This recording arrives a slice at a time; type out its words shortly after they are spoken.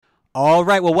All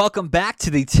right. Well, welcome back to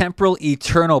the Temporal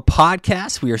Eternal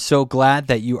Podcast. We are so glad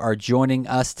that you are joining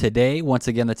us today. Once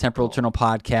again, the Temporal Eternal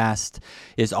Podcast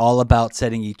is all about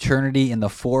setting eternity in the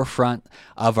forefront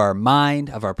of our mind,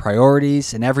 of our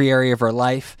priorities in every area of our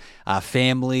life,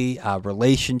 family,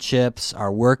 relationships,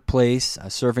 our workplace,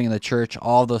 serving in the church,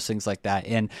 all those things like that.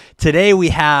 And today we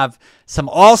have some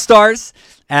all-stars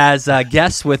as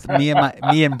guests with me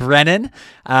and Brennan,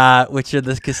 which are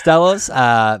the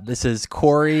Costellos. This is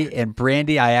Corey and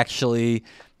Brandy. I actually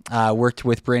worked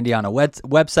with Brandy on a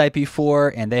website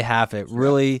before, and they have a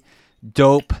really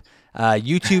dope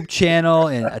YouTube channel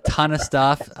and a ton of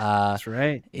stuff. That's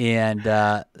right.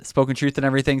 And spoken truth and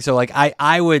everything. So like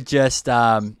I would just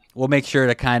we'll make sure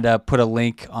to kind of put a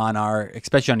link on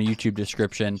especially on a YouTube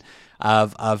description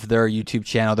of their YouTube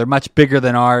channel. They're much bigger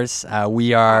than ours.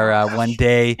 We are one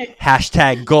day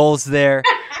 #goals there,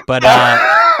 but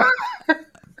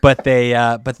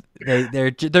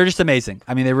they're just amazing.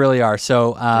 I mean, they really are.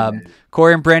 So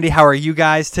Corey and Brandy, how are you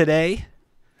guys today?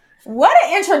 What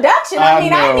an introduction. I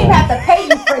didn't even have to pay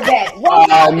you for that. No.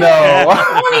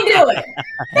 Let me do it.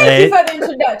 Thank you for the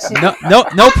introduction.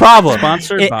 No problem.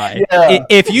 Sponsored by.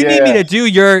 If you need me to do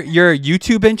your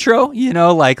YouTube intro,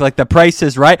 like The Price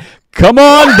is Right, come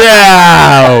on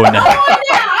down.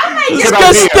 It's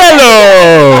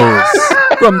Costellos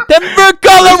from Denver,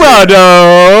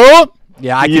 Colorado.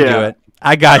 Yeah, I can do it.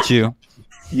 I got you.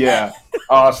 Yeah.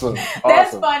 Awesome.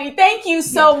 That's funny. Thank you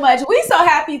so much. We're so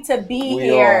happy to be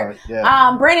here.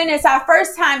 Yeah. Brennan, it's our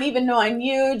first time even knowing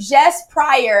you. Just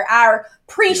prior, our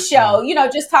pre-show,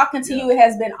 just talking to you, it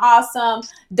has been awesome.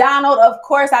 Donald, of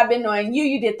course, I've been knowing you.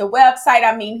 You did the website.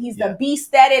 I mean, he's the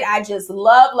beast at it. I just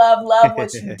love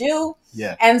what you do.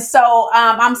 Yeah. And so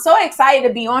I'm so excited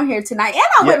to be on here tonight. And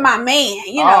I'm with my man.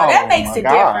 That makes it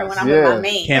different when I'm with my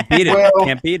man. Can't beat it.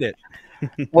 Can't beat it.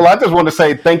 Well, I just want to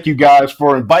say thank you guys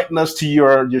for inviting us to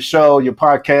your show, your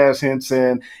podcast, and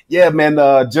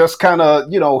just kind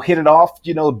of, hit it off,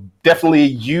 definitely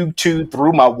you two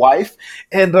through my wife.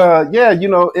 And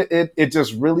it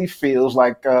just really feels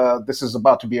like this is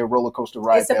about to be a roller coaster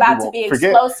ride. It's about to be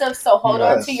explosive. So hold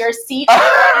on to your seat.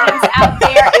 Audience out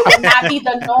there, it will not be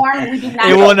the norm. We do not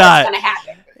know what's going to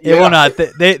happen. It will not.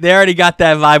 They already got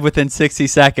that vibe within 60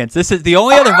 seconds. This is the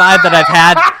only other vibe that I've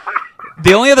had.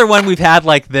 The only other one we've had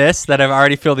like this that I've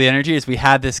already feel the energy is we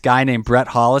had this guy named Brett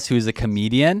Hollis, who's a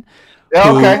comedian,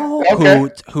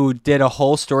 who did a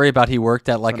whole story about he worked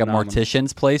at like a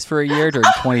mortician's place for a year during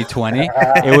 2020.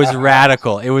 It was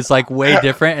radical. It was like way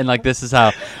different, and like this is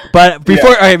how. But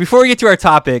before we get to our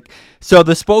topic, so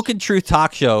the Spoken Truth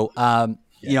Talk Show.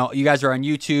 You guys are on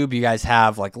YouTube. You guys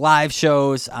have like live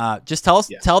shows. Just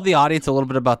tell the audience a little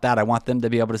bit about that. I want them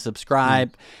to be able to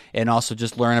subscribe and also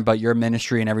just learn about your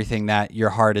ministry and everything that your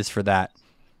heart is for that.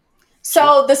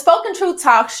 So the Spoken Truth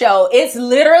Talk Show is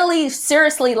literally,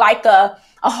 seriously like a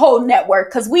whole network,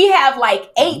 because we have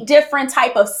like 8 different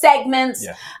type of segments.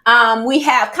 We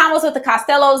have Combos with the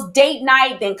Costellos date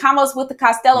night, then Combos with the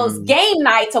Costellos game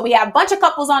night. So we have a bunch of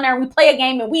couples on there and we play a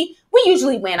game and we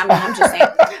usually win. I mean, I'm just saying,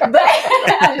 but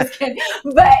I'm just kidding.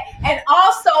 But, and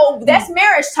also that's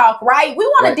marriage talk, right? We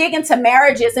want to dig into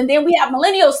marriages. And then we have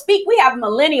millennials speak. We have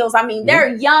millennials. I mean,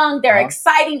 they're young, they're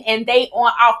exciting, and they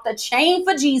on off the chain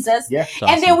for Jesus. Yeah,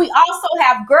 and then we also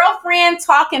have girlfriend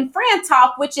talk and friend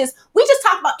talk, which is, we just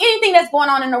talk about anything that's going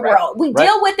on in the world. We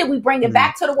deal with it. We bring it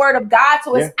back to the word of God.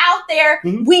 So it's out there.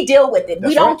 We deal with it.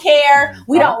 We don't care.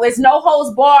 We don't, it's no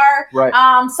holds bar.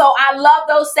 So I love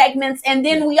those segments. And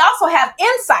then we also have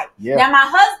insight. Now, my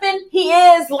husband, he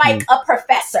is like a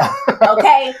professor.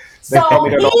 Okay. So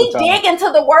he dig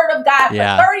into the word of God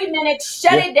for 30 minutes,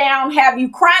 shut it down, have you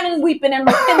crying and weeping and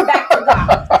looking back to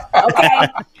God. Okay.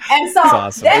 And so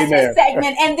that's his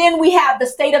segment. And then we have the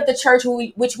State of the Church,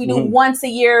 which we do once a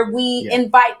year. We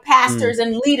invite pastors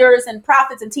and leaders and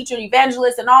prophets and teachers,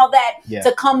 evangelists and all that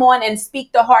to come on and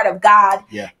speak the heart of God.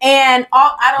 And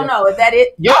all, I don't know, is that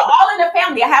it? All in the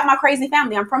family. I have my crazy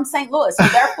family. I'm from St. Louis. So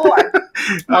therefore,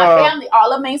 my family,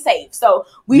 all of them ain't saved. So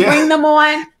we bring them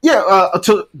on.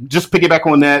 To just piggyback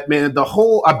on that, man, the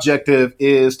whole objective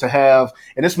is to have,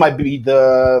 and this might be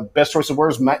the best choice of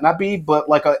words, might not be, but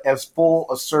like as full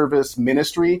a service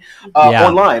ministry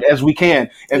online as we can.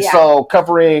 And so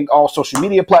covering all social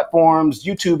media platforms,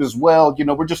 YouTube as well,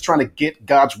 we're just trying to get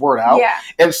God's word out.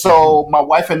 And so my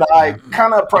wife and I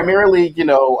kind of primarily,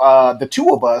 the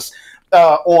two of us,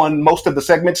 on most of the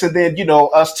segments, and then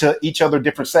us to each other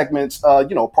different segments.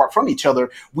 Apart from each other,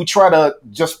 we try to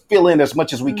just fill in as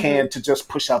much as we can to just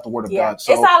push out the word of God.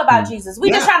 So it's all about Jesus. We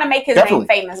just trying to make his name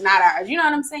famous, not ours. You know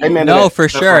what I'm saying? Amen. No, for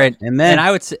sure. Right. And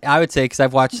I would say because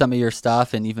I've watched some of your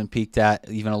stuff and even peeked at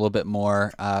even a little bit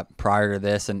more prior to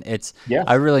this, and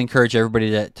I really encourage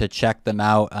everybody to check them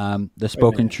out. The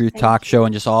Spoken Truth Talk Show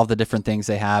and just all of the different things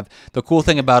they have. The cool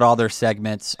thing about all their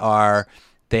segments are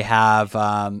they have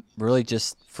really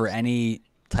just for any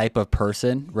type of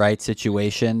person, right,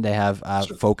 situation. They have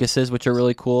focuses, which are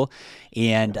really cool,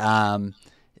 and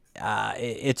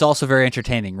it's also very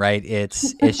entertaining, right?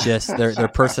 It's just their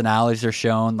personalities are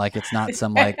shown, like it's not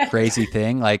some like crazy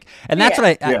thing, like, and that's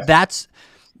what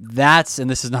that's and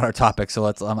this is not our topic,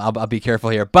 so I'll be careful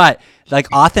here, but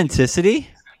like authenticity,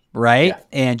 right,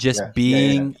 and just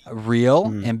being real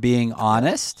and being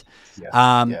honest.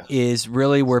 Is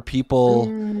really where people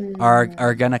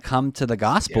are going to come to the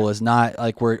gospel. Is not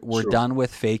like we're done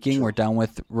with faking. We're done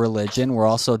with religion. We're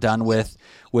also done with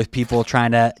people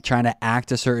trying to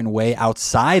act a certain way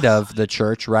outside of the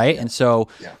church, right? And so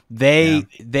they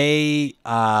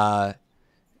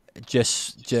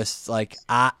just like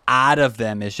out of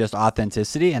them is just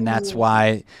authenticity, and that's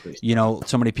why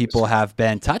so many people have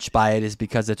been touched by it, is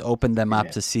because it's opened them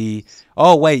up to see,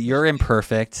 oh wait, you're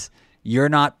imperfect. You're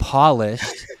not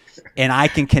polished, and I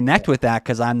can connect with that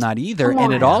because I'm not either.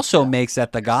 And it also makes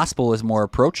that the gospel is more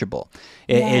approachable.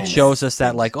 It shows us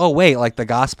that, like, oh, wait, like the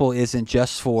gospel isn't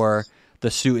just for the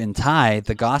suit and tie.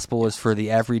 The gospel is for the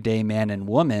everyday man and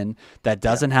woman that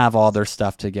doesn't have all their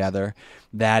stuff together,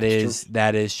 that is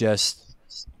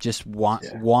just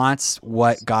wants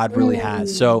what God really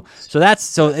has. So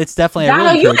it's definitely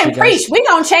Donald, really you can preach. We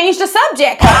gonna change the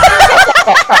subject.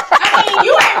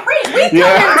 You ain't preach. We talking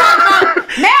about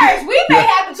marriage. We may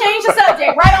have to change the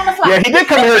subject right on the fly. Yeah, he did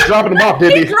come here dropping them off,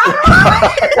 didn't he? Dropped them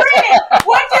off.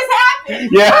 What just happened?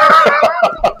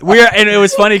 Yeah. And it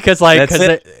was funny because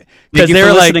they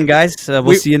were listening, guys.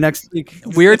 We'll see you next week.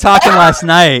 We were talking last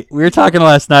night. And we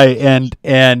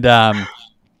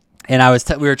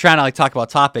were trying to like talk about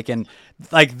topic, and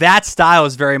like that style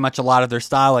is very much a lot of their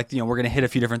style. Like, we're going to hit a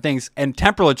few different things, and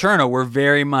Temporal Eternal, we're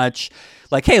very much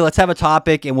like, hey, let's have a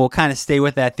topic and we'll kind of stay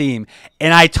with that theme.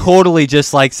 And I totally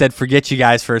just like said, forget you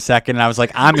guys for a second. And I was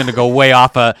like, I'm going to go way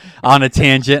off on a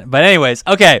tangent. But anyways,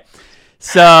 okay.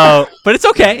 So, but it's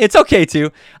okay. It's okay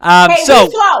too.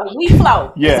 We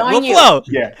flow. Yeah. We'll flow.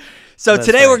 Yeah. So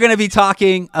today we're going to be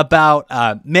talking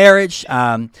about marriage.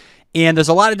 And there's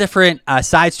a lot of different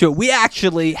sides to it. We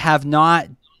actually have not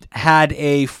had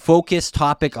a focused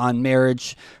topic on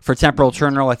marriage for Temporal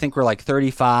Eternal. I think we're like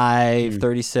 35,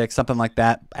 36, something like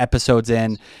that episodes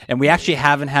in. And we actually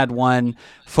haven't had one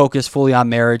focused fully on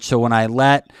marriage. So when I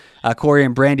let Corey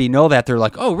and Brandy know that, they're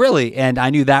like, oh, really? And I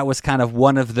knew that was kind of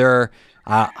one of their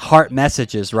heart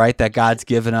messages, right? That God's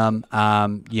given them,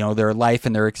 their life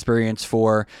and their experience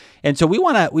for. And so we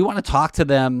want to talk to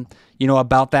them,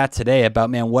 about that today, about,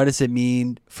 man, what does it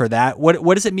mean for that?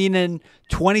 What does it mean in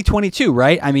 2022,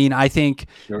 right? I mean, I think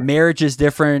marriage is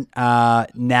different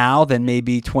now than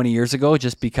maybe 20 years ago,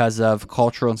 just because of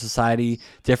cultural and societal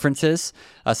differences.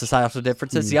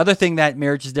 The other thing that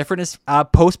marriage is different is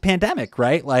post-pandemic,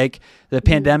 right? Like the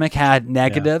pandemic had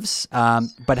negatives,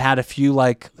 but had a few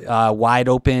like wide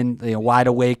open, wide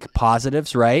awake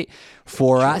positives, right?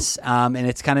 For us, and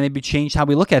it's kind of maybe changed how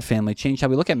we look at family, changed how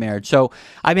we look at marriage. So,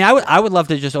 I mean, I would love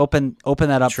to just open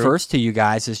that up first to you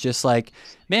guys. Is just like,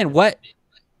 man, what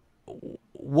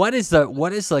is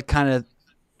the kind of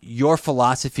your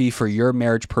philosophy for your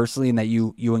marriage personally, and that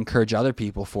you encourage other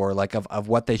people for, like of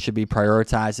what they should be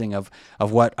prioritizing,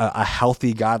 of what a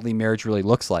healthy, godly marriage really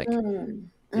looks like.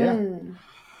 Yeah.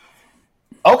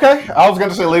 Okay, I was going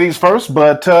to say ladies first,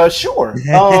 but sure.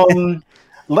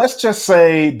 Let's just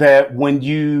say that when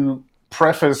you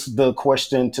preface the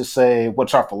question to say,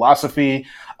 what's our philosophy?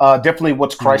 Definitely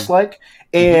what's Christ-like.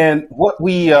 And what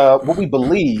we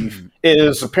believe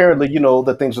is apparently,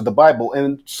 the things of the Bible.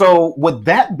 And so with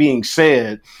that being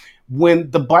said, when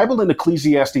the Bible in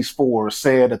Ecclesiastes 4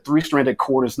 said a three-stranded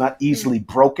cord is not easily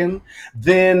broken,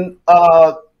 then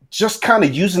just kind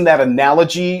of using that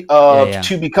analogy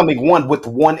to becoming one with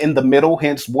one in the middle,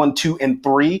 hence 1, 2, and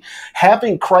 3,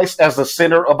 having Christ as the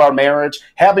center of our marriage,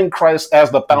 having Christ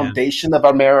as the foundation of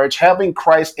our marriage, having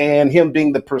Christ and him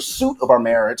being the pursuit of our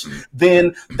marriage,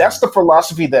 then that's the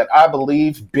philosophy that I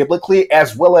believe biblically,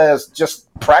 as well as just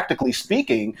practically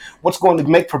speaking, what's going to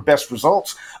make for best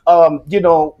results.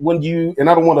 When you, and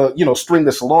I don't want to, string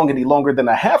this along any longer than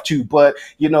I have to, but,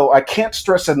 I can't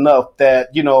stress enough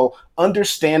that,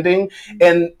 understanding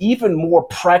and even more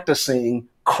practicing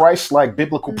Christ-like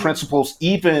biblical principles,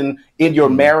 even in your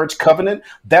marriage covenant,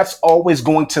 that's always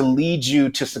going to lead you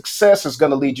to success. It's going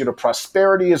to lead you to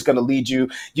prosperity. It's going to lead you,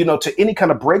 to any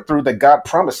kind of breakthrough that God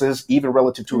promises, even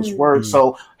relative to his word.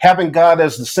 So having God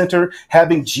as the center,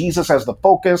 having Jesus as the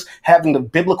focus, having the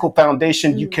biblical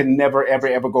foundation, you can never, ever,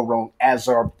 ever go wrong as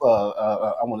our,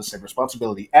 I want to say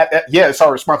responsibility. It's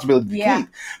our responsibility to keep,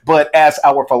 but as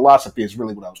our philosophy is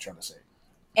really what I was trying to say.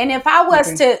 And if I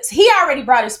was he already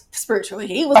brought it spiritually.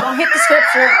 He was going to hit the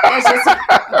scripture. It's just,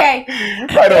 okay.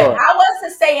 Right on. If I was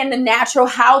to say in the natural,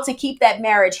 how to keep that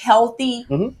marriage healthy,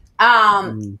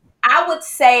 I would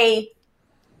say,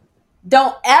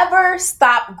 don't ever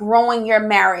stop growing your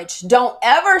marriage. Don't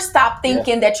ever stop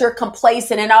thinking that you're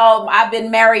complacent and, I've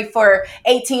been married for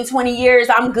 18, 20 years.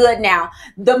 I'm good now.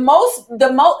 I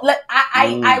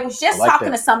was just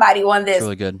talking to somebody on this. It's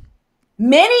really good.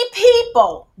 Many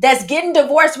people that's getting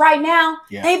divorced right now,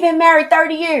 they've been married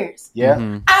 30 years.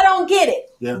 Yeah. I don't get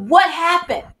it. Yeah. What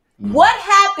happened? What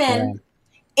happened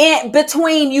in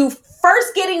between you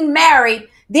first getting married,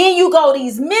 then you go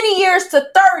these many years to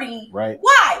 30? Right.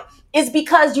 Why? It's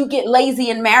because you get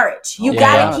lazy in marriage. You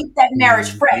got to keep that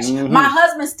marriage fresh. My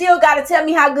husband still got to tell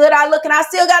me how good I look, and I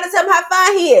still got to tell him how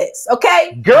fine he is.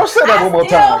 Okay? Girl, say that one more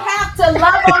time. I still have to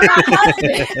love on my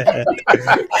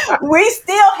husband. We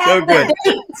still have to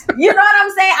date. You know what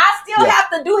I'm saying? I still have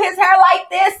to do his hair like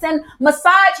this and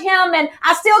massage him, and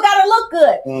I still got to look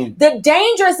good. The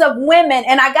dangers of women,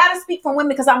 and I got to speak for women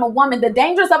because I'm a woman, the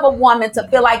dangers of a woman to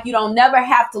feel like you don't never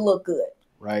have to look good.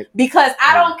 Right. Because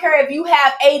I don't care if you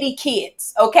have 80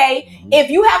 kids, okay?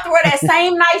 If you have to wear that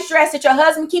same nice dress that your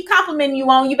husband keep complimenting you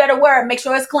on, you better wear it. Make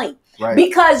sure it's clean. Right.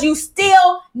 Because you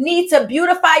still need to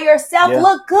beautify yourself,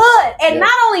 look good. And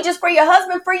not only just for your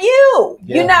husband, for you,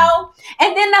 you know?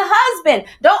 And then the husband,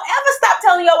 don't ever stop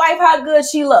telling your wife how good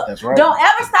she looks. That's right. Don't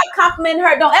ever stop complimenting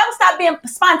her. Don't ever stop being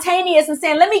spontaneous and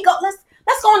saying,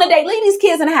 let's go on a date. Leave these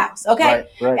kids in the house, okay?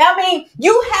 Right. I mean,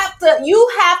 you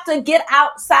have to get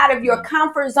outside of your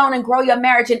comfort zone and grow your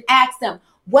marriage and ask them,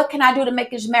 what can I do to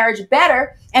make this marriage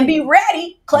better? And be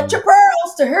ready, clutch your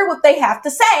pearls to hear what they have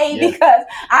to say. Because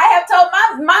I have told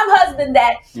my husband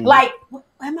that, like, what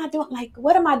am I doing? Like,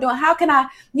 what am I doing? How can I,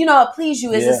 please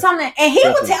you? Is it something? And he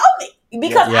would tell me.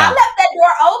 Because I left that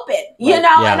door open, and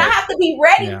I have to be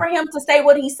ready for him to say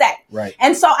what he said. Right.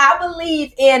 And so I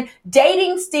believe in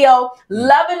dating still,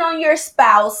 loving on your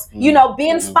spouse,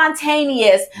 being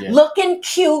spontaneous, looking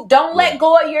cute. Don't let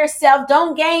go of yourself.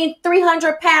 Don't gain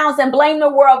 300 pounds and blame the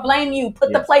world, blame you,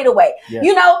 put the plate away.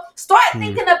 Start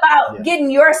thinking about getting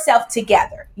yourself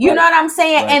together. You know what I'm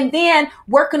saying? Right. And then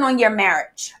working on your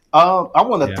marriage. I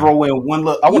want to throw in one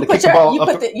look. I want to kick the ball up.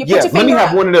 Let me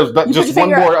have one of those. Just one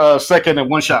more second and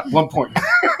one shot, 1 point.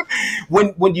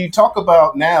 when you talk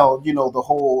about now, the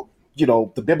whole,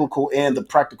 the biblical and the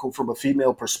practical from a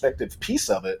female perspective piece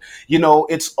of it,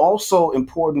 it's also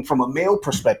important from a male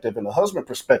perspective and a husband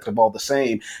perspective, all the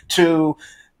same, to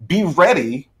be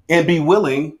ready and be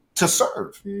willing to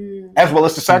serve as well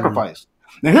as to sacrifice.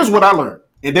 Now, here's what I learned.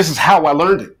 And this is how I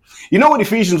learned it. In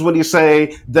Ephesians, when you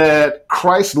say that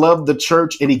Christ loved the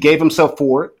church and he gave himself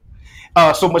for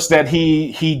it, so much that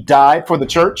he died for the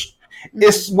church,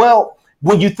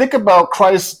 when you think about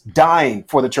Christ dying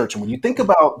for the church, and when you think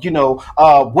about,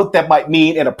 what that might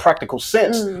mean in a practical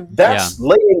sense, that's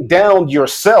laying down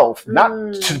yourself,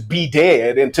 not to be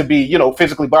dead and to be,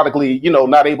 physically, bodily,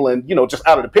 not able and, just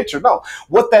out of the picture. No,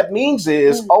 what that means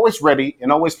is always ready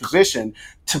and always positioned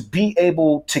to be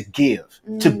able to give,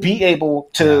 to be able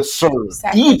to serve,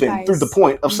 even through the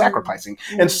point of sacrificing.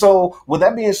 And so with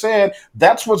that being said,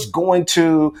 that's what's going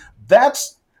to,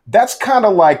 that's kind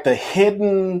of like the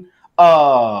hidden,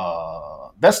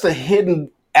 that's the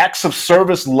hidden acts of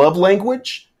service love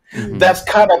language. That's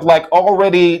kind of like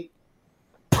already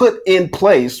put in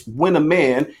place when a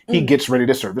man, he gets ready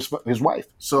to serve his wife.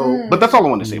 So, but that's all I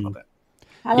want to say about that.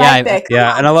 I like that.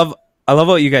 Yeah. And I love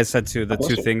what you guys said too. The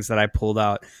two things that I pulled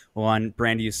out. One,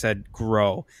 Brandy, you said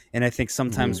grow. And I think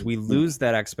sometimes we lose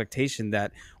that expectation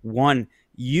that one,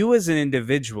 you as an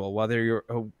individual, whether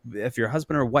if you're a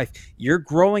husband or wife, you're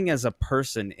growing as a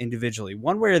person individually,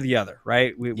 one way or the other,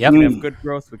 right? We can have good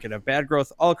growth, we can have bad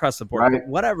growth, all across the board. But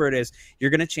whatever it is,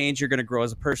 you're going to change, you're going to grow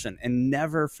as a person, and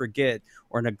never forget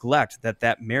or neglect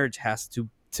that marriage has to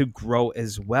grow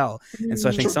as well. And so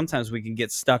I think sometimes we can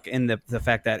get stuck in the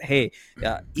fact that, hey,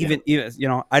 even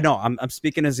I know I'm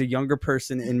speaking as a younger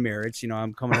person in marriage,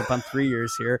 I'm coming up on 3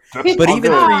 years here, but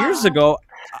even 3 years ago,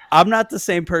 I'm not the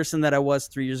same person that I was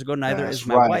 3 years ago. Neither is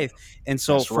my wife. And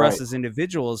so for us as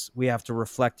individuals, we have to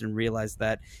reflect and realize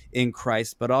that in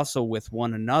Christ, but also with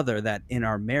one another, that in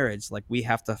our marriage, like we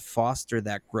have to foster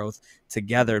that growth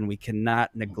together, and we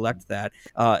cannot neglect that.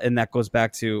 And that goes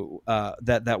back to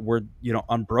that word,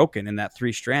 unbroken, in that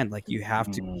 3-strand. Like you have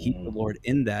to keep the Lord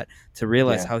in that to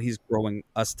realize how he's growing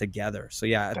us together. So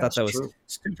I thought that was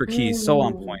super key. So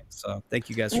on point. So thank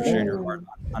you guys for sharing your heart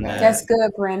on that. That's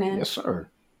good, Brennan. Yes, sir.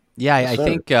 Yeah, I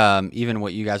think even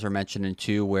what you guys were mentioning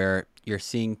too, where you're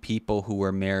seeing people who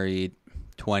were married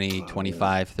 20,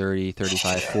 25, 30,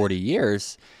 35, 40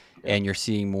 years, and you're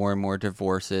seeing more and more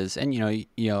divorces. And,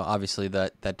 obviously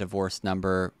that divorce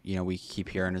number, we keep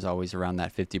hearing is always around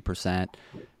that 50%.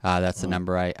 That's the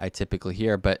number I typically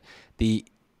hear. But the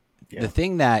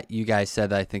thing that you guys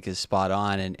said that I think is spot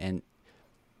on, and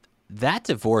that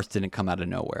divorce didn't come out of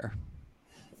nowhere.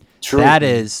 True.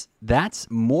 That's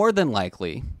more than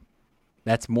likely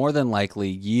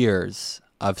years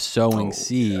of sowing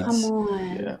seeds.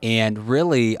 And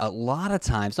really a lot of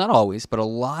times, not always, but a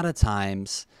lot of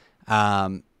times,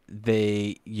 you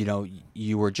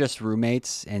were just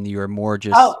roommates and you were more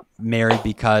just married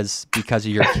because of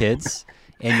your kids,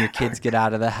 and your kids get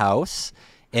out of the house,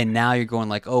 and now you're going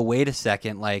like, oh, wait a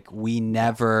second, like we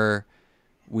never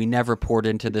poured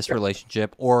into this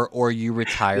relationship, or you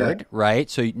retired, right?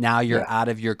 So now you're out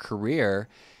of your career,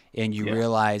 and you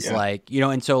realize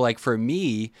and so like for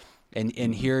me,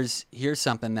 and here's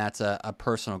something that's a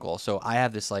personal goal. So I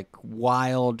have this like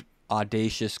wild,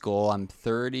 audacious goal. I'm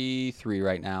 33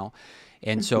 right now.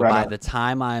 And so by the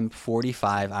time I'm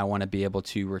 45, I want to be able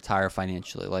to retire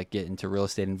financially, like get into real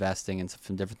estate investing and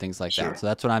some different things like that. So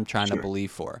that's what I'm trying to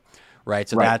believe for. Right.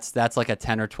 So that's like a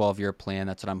 10 or 12 year plan.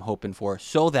 That's what I'm hoping for,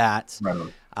 so that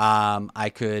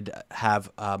I could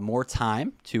have more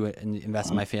time to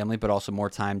invest in my family, but also more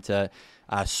time to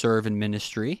serve in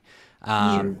ministry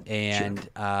and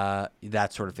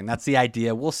that sort of thing. That's the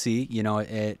idea. We'll see.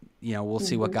 We'll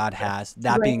see what God has.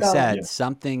 That being said,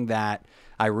 something that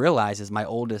I realize is my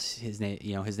oldest. His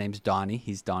name's Donnie.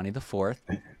 He's Donnie the fourth,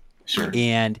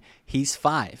 and he's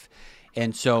 5.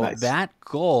 And so that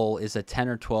goal is a 10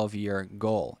 or 12 year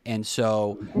goal. And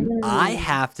so I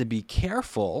have to be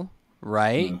careful,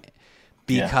 right?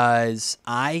 Because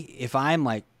if I'm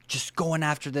like just going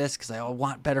after this because I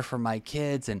want better for my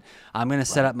kids and I'm going to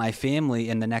set up my family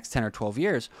in the next 10 or 12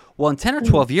 years. Well, in 10 or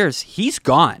 12 years, he's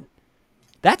gone.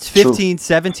 That's 15,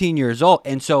 17 years old.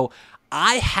 And so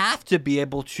I have to be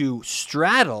able to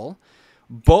straddle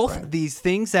both these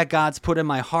things that God's put in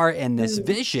my heart and this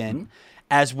vision,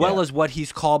 as well as what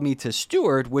he's called me to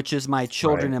steward, which is my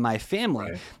children and my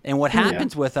family. And what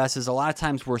happens with us is a lot of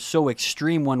times we're so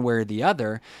extreme one way or the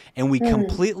other, and we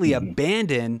completely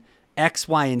abandon X,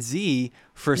 Y, and Z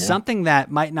for something that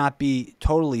might not be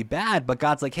totally bad, but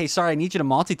God's like, hey, sorry, I need you to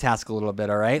multitask a little bit,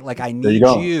 all right? Like I need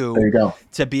you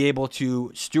to be able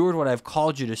to steward what I've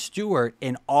called you to steward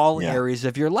in all areas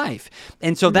of your life.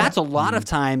 And so that's a lot of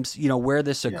times, where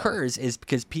this occurs is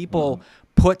because people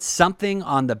put something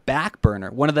on the back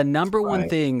burner. One of the number one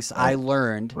things I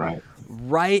learned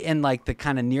right in like the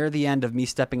kind of near the end of me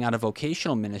stepping out of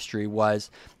vocational ministry was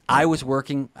I was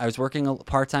working a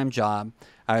part-time job.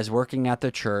 I was working at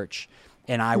the church,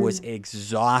 and I was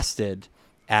exhausted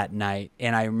at night.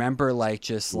 And I remember like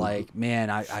man,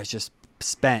 I was just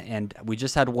spent. And we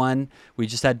just had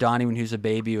Donnie when he was a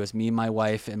baby. It was me, my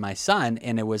wife, and my son.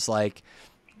 And it was like,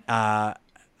 I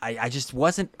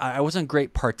wasn't a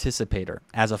great participator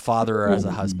as a father or as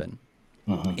a husband.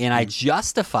 And I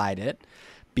justified it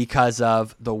because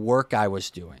of the work I was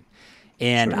doing.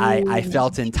 And I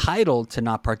felt entitled to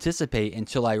not participate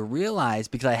until I realized,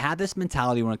 because I had this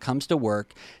mentality when it comes to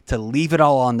work, to leave it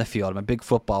all on the field. I'm a big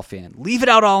football fan. Leave it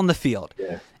out all on the field.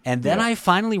 And then I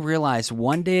finally realized,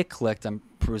 one day it clicked. It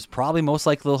was probably most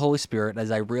likely the Holy Spirit,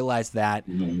 as I realized that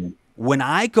when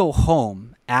I go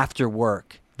home after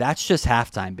work, that's just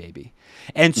halftime, baby.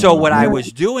 And so what I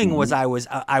was doing was I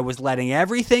was letting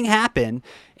everything happen,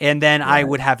 and then I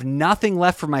would have nothing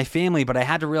left for my family. But I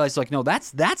had to realize, like, no,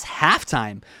 that's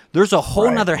halftime. There's a whole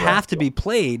nother half to be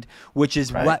played, which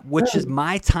is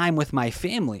my time with my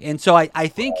family. And so I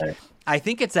think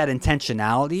it's that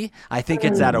intentionality. I think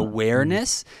it's that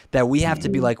awareness that we have to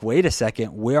be like, wait a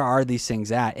second, where are these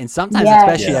things at? And sometimes,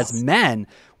 especially as men,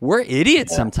 we're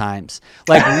idiots sometimes.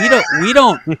 Like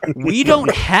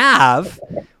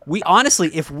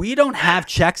honestly, if we don't have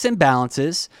checks and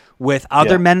balances with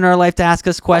other men in our life to ask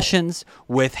us questions,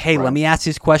 with, hey, let me ask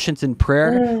these questions in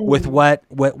prayer, with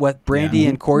what Brandy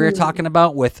and Corey are talking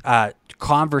about, with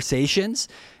conversations,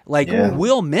 like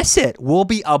we'll miss it. We'll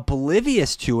be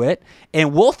oblivious to it,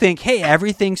 and we'll think, hey,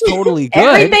 everything's totally good.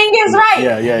 Everything is right.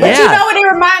 But you know what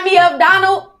it remind me of,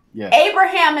 Donald?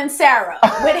 Abraham and Sarah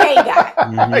with Hagar.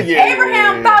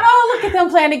 Abraham thought, oh, look at them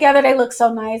playing together. They look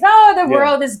so nice. Oh, the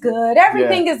world is good.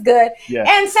 Everything is good.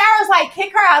 And Sarah's like,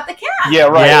 kick her out the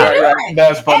camp. Right.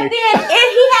 That's funny. And then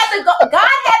he had to go. God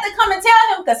had to come and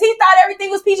tell him because he thought everything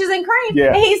was peaches and cream.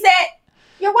 And he said,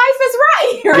 your wife is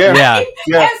right.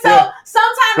 And so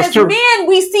sometimes as men,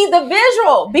 we see the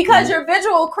visual because you're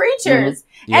visual creatures.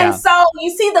 And so you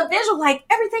see the visual, like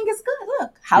everything is good.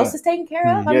 Look, house is taken care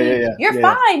of. I mean, you're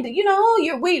fine. You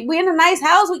know, we in a nice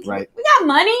house. We got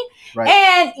money,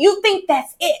 and you think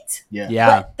that's it.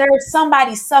 But there's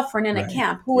somebody suffering in a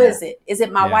camp. Who is it? Is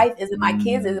it my wife? Is it my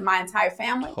kids? Is it my entire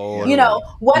family? Totally. You know,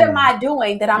 what am I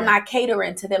doing that I'm not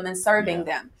catering to them and serving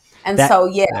them? And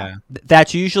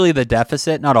that's usually the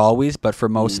deficit. Not always, but for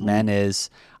most men, is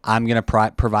I'm going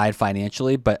to provide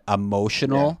financially, but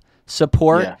emotional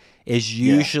support. Is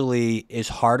usually is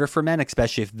harder for men,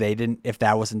 especially if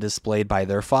that wasn't displayed by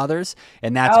their fathers,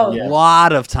 and that's a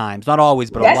lot of times, not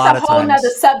always, but a lot of times. That's a whole nother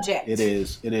subject. It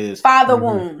is father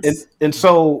wounds. And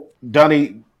so,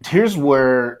 Donnie, here's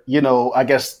where I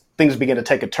guess things begin to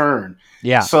take a turn.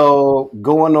 So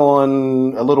going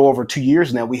on a little over 2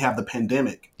 years now, we have the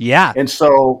pandemic. And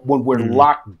so when we're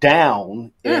locked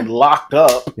down and locked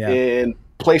up and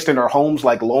placed in our homes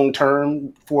like long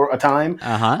term for a time.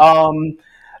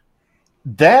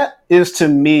 That is, to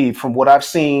me, from what I've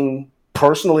seen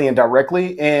personally and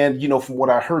directly, and from what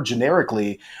I heard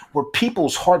generically, where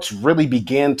people's hearts really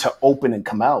began to open and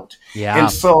come out.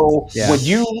 And so when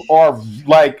you are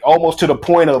like almost to the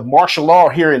point of martial law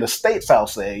here in the States, I'll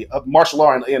say martial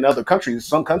law in other countries,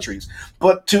 some countries,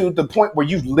 but to the point where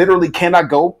you literally cannot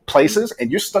go places and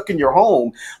you're stuck in your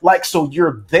home, like, so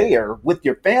you're there with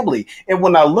your family. And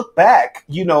when I look back,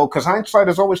 because hindsight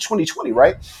is always 20/20,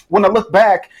 right? When I look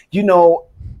back,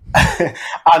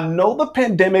 I know the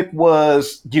pandemic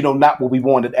was, not what we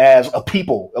wanted as a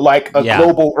people, like a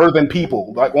global urban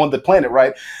people, like on the planet,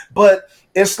 right? But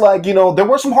it's like, there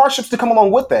were some hardships to come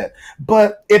along with that.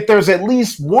 But if there's at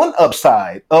least one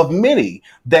upside of many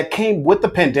that came with the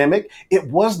pandemic, it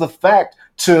was the fact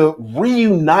to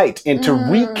reunite and to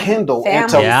rekindle and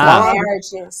to bond.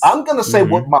 I'm going to say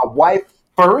with my wife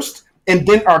first, and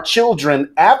then our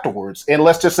children afterwards, and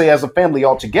let's just say as a family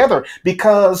altogether,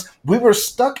 because we were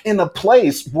stuck in a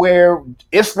place where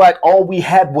it's like all we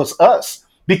had was us,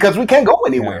 because we can't go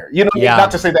anywhere. Not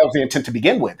to say that was the intent to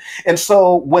begin with. And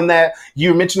so when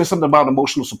you mentioned something about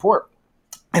emotional support,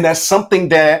 and that's something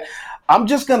that I'm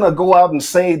just going to go out and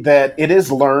say that it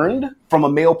is learned from a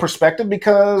male perspective,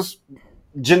 because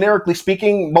generically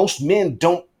speaking, most men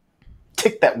don't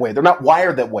tick that way. They're not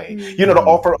wired that way, to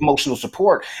offer emotional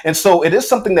support. And so it is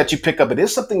something that you pick up. It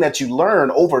is something that you learn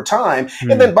over time.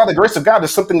 And then by the grace of God,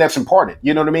 it's something that's imparted.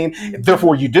 You know what I mean?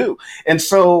 Therefore you do. And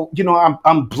so,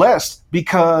 I'm blessed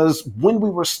because when we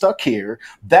were stuck here,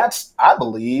 that's, I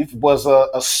believe, was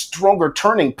a stronger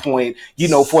turning point,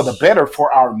 for the better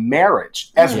for our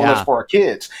marriage as well as for our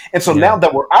kids. And so now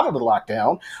that we're out of the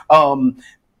lockdown,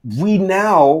 we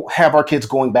now have our kids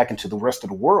going back into the rest of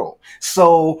the world.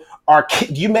 So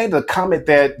you made the comment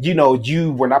that,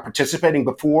 you were not participating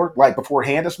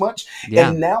beforehand as much.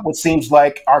 And now it seems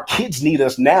like our kids need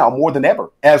us now more than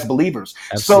ever as believers.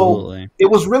 Absolutely. So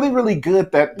it was really, really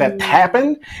good that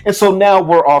happened. And so now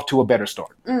we're off to a better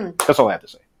start. That's all I have to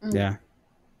say. Yeah.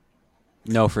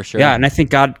 No, for sure. Yeah, and I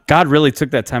think God really took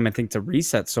that time, I think, to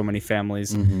reset so many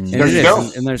families. And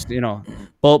there's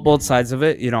both sides of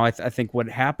it. I think what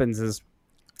happens is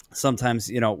sometimes,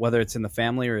 whether it's in the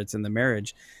family or it's in the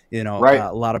marriage, a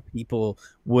lot of people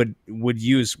would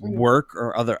use work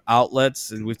or other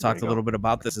outlets, and we've talked a little bit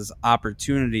about this, as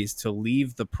opportunities to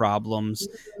leave the problems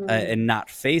and not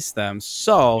face them.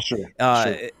 So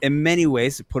in many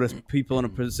ways, it put people in a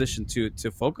position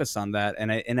to focus on that,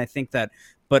 and I think that.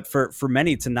 But for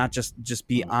many to not just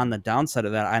be on the downside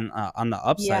of that, on the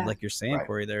upside, like you're saying,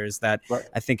 Corey, there is that.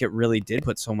 I think it really did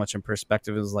put so much in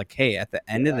perspective. It was like, hey, at the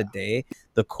end of the day,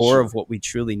 the core of what we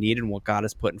truly need and what God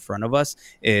has put in front of us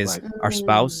is our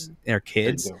spouse, our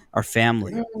kids, our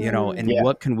family, and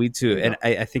what can we do? And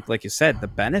I think, like you said, the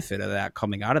benefit of that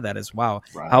coming out of that is, wow,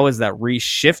 how has that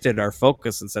reshifted our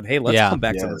focus and said, hey, let's come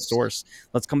back to the source.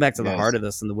 Let's come back to the heart of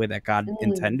this and the way that God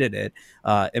intended it,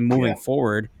 and moving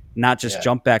forward. Not just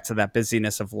jump back to that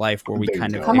busyness of life where we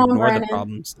kind of ignore the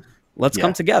problems. Let's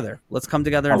come together. Let's come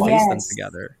together and face them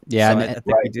together. Yeah, so I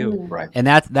think we do. And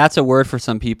that's a word for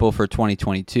some people for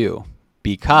 2022,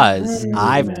 because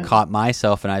I've caught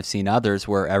myself and I've seen others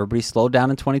where everybody slowed down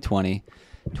in 2020.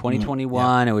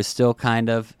 2021, it was still kind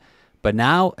of But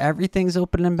now everything's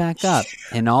opening back up,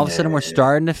 and all of a sudden we're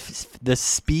starting to the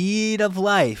speed of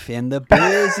life and the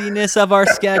busyness of our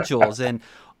schedules, and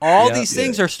all these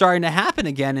things are starting to happen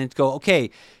again. And go, okay,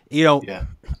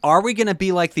 are we going to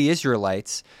be like the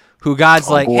Israelites, who God's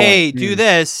hey, do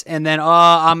this, and then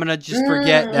I'm gonna just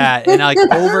forget that, and like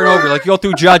over and over, like you go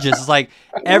through Judges, it's like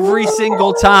every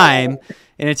single time,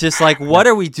 and it's just like, what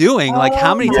are we doing? Like,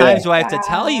 how many times do I have to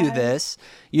tell you this?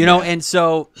 And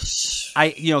so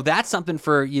that's something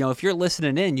for, if you're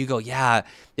listening in, you go,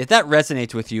 if that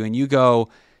resonates with you and you go,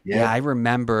 I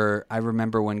remember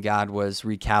when God was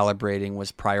recalibrating,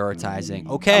 was prioritizing.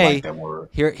 Okay, I like that word.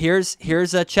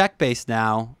 Here's a check base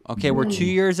now. Okay, we're 2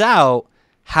 years out.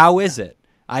 How is it?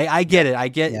 I get it. I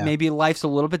get maybe life's a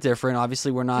little bit different.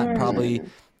 Obviously, we're not probably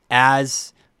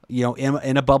as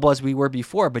in a bubble as we were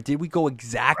before, but did we go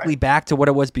exactly back to what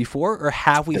it was before, or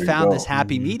have we found this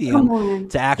happy medium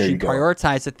to actually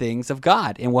prioritize the things of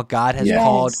God and what God has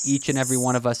called each and every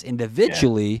one of us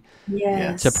individually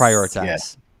to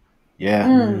prioritize?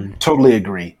 Totally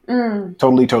agree.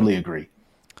 Totally agree.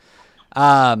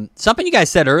 Something you guys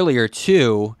said earlier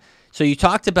too. So you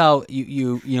talked about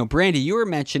Brandy, you were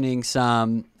mentioning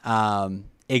some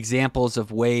examples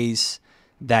of ways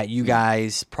that you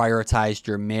guys prioritized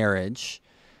your marriage.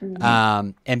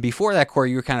 And before that,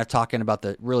 Corey, you were kind of talking about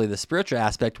the spiritual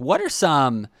aspect. What are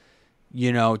some,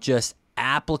 just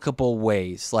applicable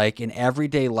ways, like in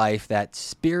everyday life, that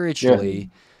spiritually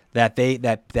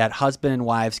that husband and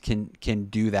wives can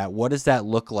do that? What does that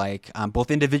look like,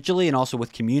 both individually and also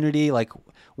with community? Like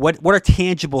what are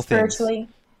tangible things? Spiritually.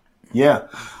 Yeah.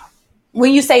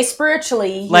 When you say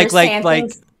spiritually, you're saying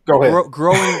things. Go ahead.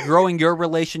 Growing your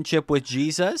relationship with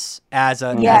Jesus as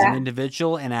an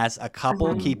individual and as a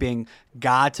couple, keeping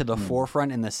God to the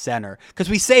forefront in the center. Because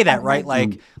we say that, right?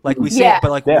 Like we say it,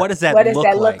 but what does that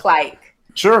look like?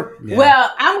 Sure. Yeah. Well,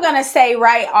 I'm gonna say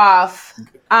right off,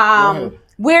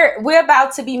 we're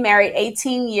about to be married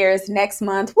 18 years next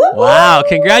month. Woo-hoo! Wow!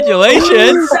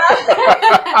 Congratulations.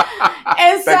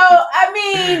 And so, I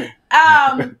mean,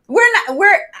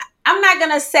 I'm not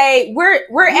gonna say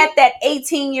we're at that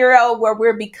 18-year-old where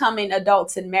we're becoming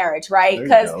adults in marriage, right?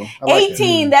 Because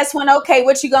 18, that's when, okay,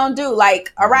 what you gonna do?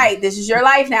 Like, all right, this is your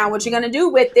life now. What you gonna do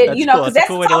with it? Because that's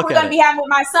the talk we're gonna be having with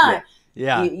my son.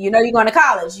 Yeah. You're going to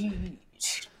college.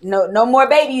 No more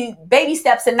baby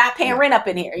steps and not paying rent up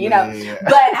in here,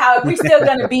 But how we're still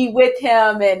going to be with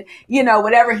him and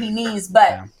whatever he needs.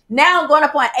 But now going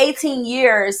up on 18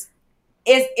 years.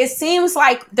 It seems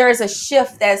like there's a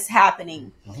shift that's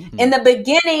happening. In the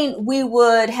beginning, we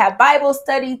would have Bible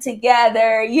study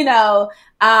together,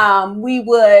 we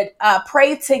would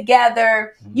pray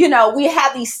together. We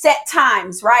had these set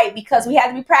times, right? Because we had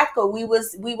to be practical. We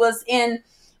was in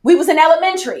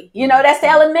elementary, that's the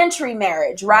elementary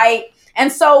marriage, right?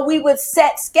 And so we would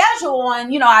set schedule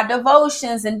on, our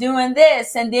devotions and doing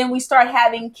this. And then we start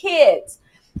having kids.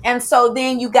 And so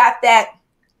then you got that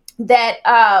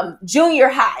junior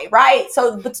high, right?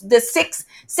 So the 6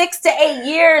 to 8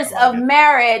 years of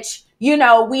marriage,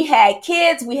 we had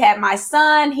kids, we had my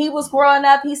son, he was growing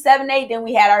up, he's 7, 8, then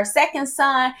we had our second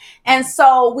son. And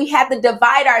so we had to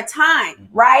divide our time,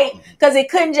 right? Because it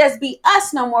couldn't just be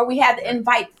us no more. We had to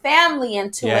invite family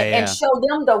into it and show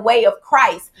them the way of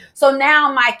Christ. So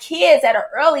now my kids at an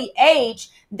early age,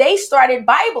 they started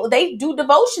Bible. They do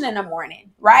devotion in the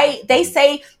morning, right? They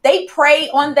say they pray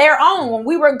on their own. When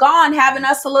we were gone having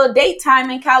us a little date time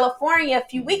in California a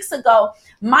few weeks ago,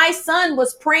 my son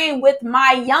was praying with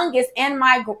my youngest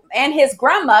and his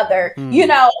grandmother,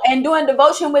 and doing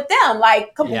devotion with them.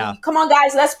 Like, come on,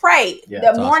 guys, let's pray.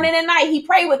 The morning and night, he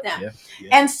prayed with them.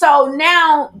 And so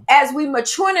now, as we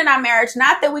mature in our marriage,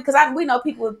 not that because we know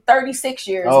people with 36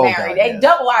 years married, they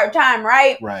double our time,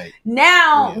 right? Right.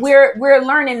 Now we're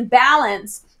learning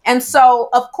balance. And so,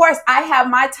 of course, I have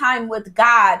my time with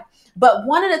God. But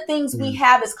one of the things we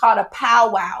have is called a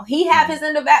powwow. He have his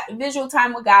individual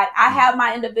time with God. I have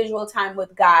my individual time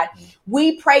with God.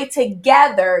 We pray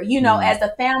together, as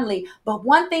a family. But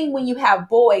one thing when you have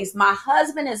boys, my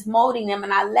husband is molding them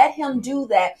and I let him do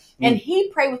that. And he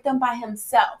pray with them by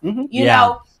himself. You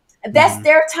know, that's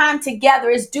their time together.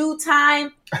 It's due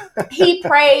time. He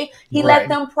prayed. He let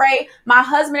them pray. My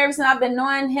husband, ever since I've been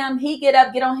knowing him, he get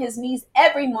on his knees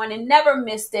every morning, never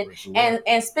missed it,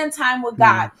 and spend time with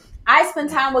God. I spend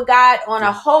time with God on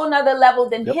a whole nother level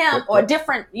than him, or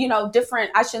different,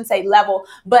 I shouldn't say level,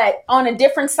 but on a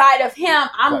different side of him.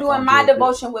 I'm doing my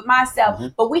devotion with myself,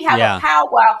 but we have a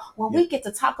powwow where we get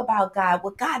to talk about God,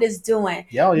 what God is doing.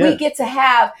 We get to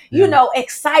have,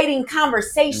 exciting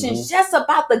conversations just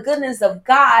about the goodness of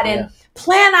God. And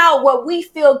plan out what we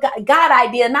feel God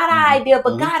idea, not our idea,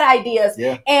 but God ideas.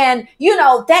 Yeah. And,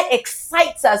 that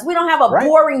excites us. We don't have a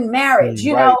boring marriage,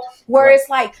 know, where it's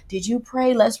like, did you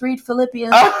pray? Let's read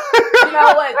Philippians. You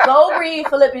know what? Go read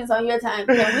Philippians on your time.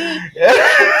 Can we?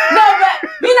 No, but,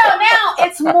 now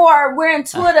it's more, we're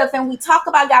intuitive and we talk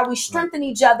about God. We strengthen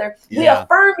each other. We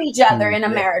affirm each other in a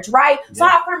marriage, right? So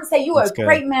I affirm and say, you are a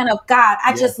great man of God.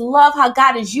 I just love how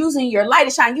God is using your light to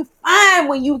shine. You find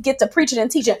when you get to preaching and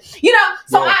teaching,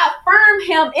 so I affirm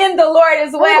him in the Lord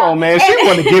as well. Oh man, she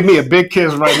want to give me a big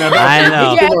kiss right now. I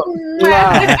know.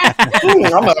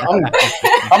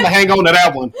 I'm gonna hang on to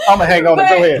that one. I'm gonna hang on to.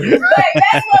 Go ahead. But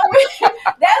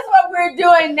that's what we're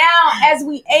doing now as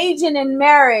we aging in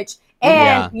marriage.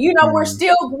 And, we're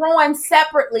still growing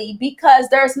separately because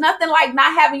there's nothing like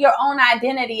not having your own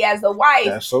identity as the wife.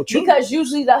 That's so true. Because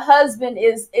usually the husband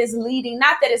is leading.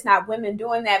 Not that it's not women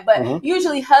doing that, but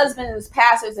usually husbands,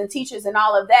 pastors and teachers and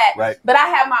all of that. Right. But I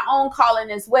have my own calling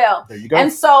as well. There you go.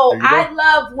 And so I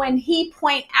love when he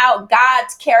point out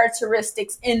God's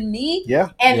characteristics in me. Yeah.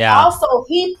 And also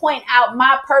he point out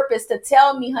my purpose to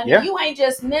tell me, honey, you ain't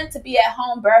just meant to be at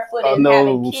home barefooted and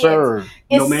having kids. Sir.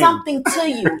 It's something to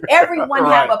you. Everyone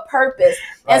have a purpose.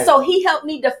 And so he helped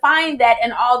me define that.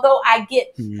 And although I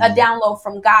get a download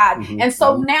from God. And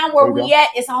so now where we at,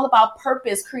 it's all about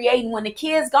purpose, creating. When the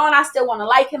kid's gone, I still want to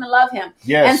like him and love him.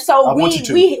 Yes, and so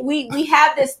we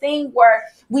have this thing where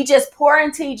we just pour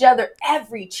into each other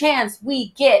every chance we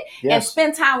get and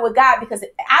spend time with God, because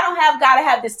I don't have God to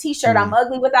have this t-shirt. I'm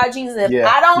ugly without Jesus. If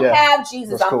I don't have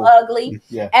Jesus, that's I'm ugly.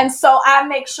 Yeah. And so I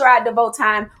make sure I devote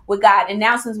time with God. And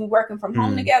now since we're working from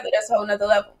home together, that's a whole nother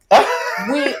level.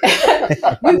 we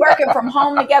working from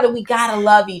home together. We got to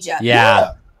love each other.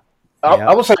 Yeah.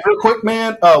 I would say real quick,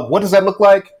 man, what does that look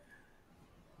like?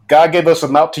 God gave us a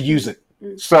mouth to use it.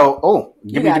 So,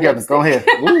 give me together. Go ahead.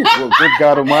 Ooh, well, good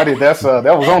God Almighty, that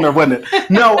was on there, wasn't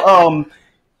it? No,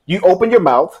 you open your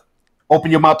mouth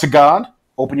to God,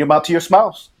 open your mouth to your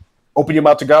spouse, open your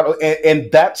mouth to God, and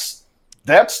that's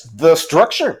the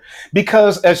structure.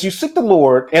 Because as you seek the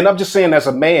Lord, and I'm just saying, as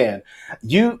a man,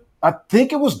 I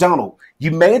think it was Donald. You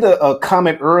made a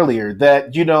comment earlier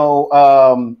that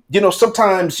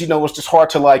sometimes it's just hard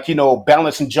to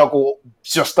balance and juggle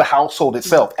just the household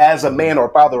itself as a man or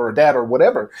father or dad or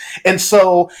whatever. And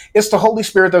so it's the Holy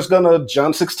Spirit that's gonna,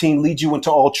 John 16, lead you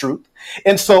into all truth.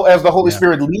 And so as the Holy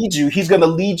Spirit leads you, he's going to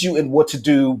lead you in what to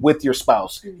do with your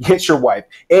spouse, hit your wife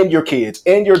and your kids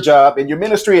and your job and your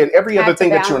ministry and every other thing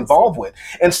that you're involved with.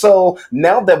 And so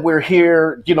now that we're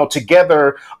here,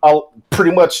 together,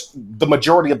 pretty much the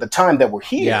majority of the time that we're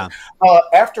here,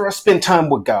 after I spend time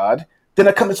with God, then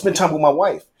I come and spend time with my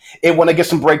wife. And when I get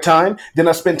some break time, then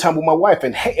I spend time with my wife.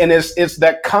 And it's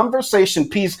that conversation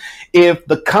piece. If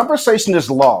the conversation is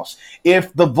lost,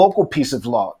 if the vocal piece is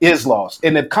lost,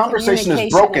 and if conversation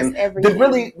is broken, then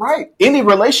really, any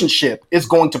relationship is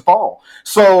going to fall.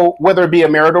 So whether it be a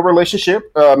marital relationship,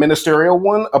 a ministerial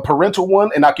one, a parental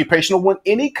one, an occupational one,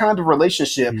 any kind of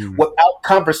relationship without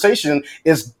conversation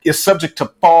is subject to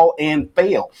fall and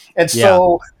fail. And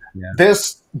so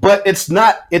but it's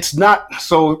not,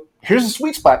 so here's the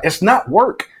sweet spot. It's not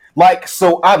work.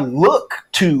 So I look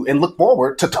to and look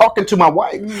forward to talking to my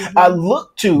wife. I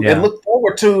look to and look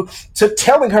forward to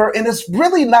telling her. And it's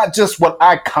really not just what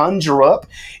I conjure up,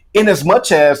 in as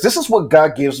much as this is what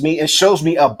God gives me and shows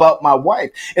me about my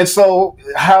wife. And so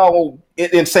how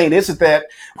insane is it that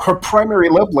her primary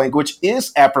love language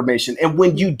is affirmation? And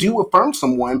when you do affirm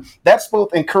someone, that's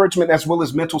both encouragement as well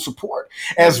as mental support,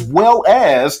 as well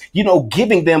as,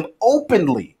 giving them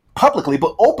openly, publicly,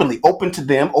 but openly, open to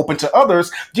them, open to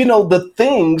others, the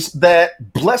things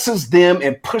that blesses them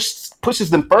and pushes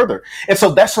them further. And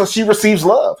so that's how she receives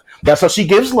love. That's how she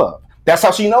gives love. That's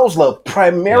how she knows love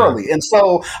primarily. And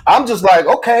so I'm just like,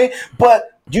 okay,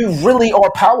 but you really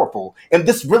are powerful, and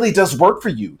this really does work for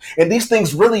you. And these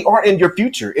things really are in your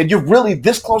future, and you're really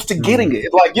this close to getting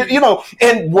it.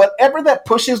 And whatever that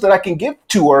pushes that I can give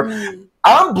to her,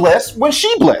 I'm blessed when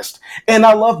she's blessed. And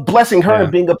I love blessing her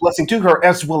and being a blessing to her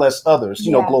as well as others,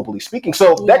 globally speaking.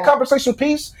 So that conversation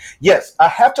piece, yes, I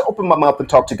have to open my mouth and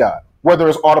talk to God, whether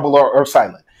it's audible or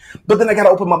silent. But then I got to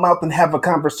open my mouth and have a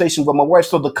conversation with my wife.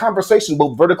 So the conversation,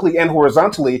 both vertically and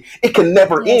horizontally, it can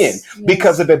never end.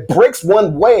 Because if it breaks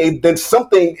one way, then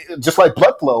something just like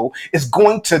blood flow is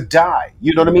going to die.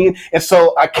 You know what I mean? And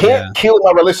so I can't kill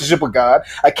my relationship with God.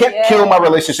 I can't kill my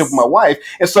relationship with my wife.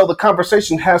 And so the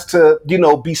conversation has to,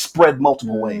 be spread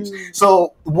multiple ways.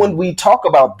 So when we talk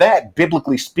about that,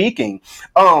 biblically speaking,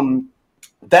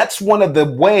 that's one of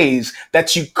the ways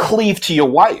that you cleave to your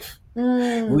wife.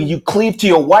 When you cleave to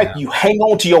your wife, you hang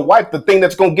on to your wife, the thing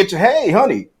that's going to get you, hey,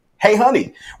 honey, hey,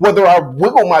 honey, whether I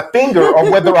wiggle my finger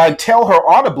or whether I tell her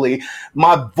audibly,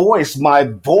 my voice, my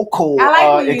vocal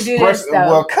express.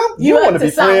 Well, you want to be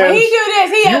friends. When he do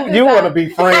this, you want to be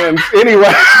friends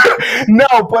anyway. No,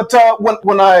 but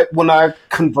when I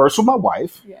converse with my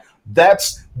wife,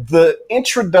 that's the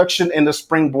introduction and the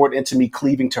springboard into me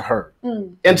cleaving to her.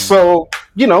 And so,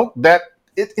 that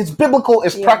it's biblical,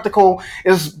 it's practical,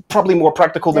 it's probably more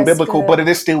practical than biblical, but it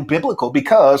is still biblical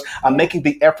because I'm making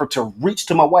the effort to reach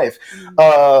to my wife.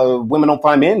 Women don't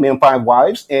find men find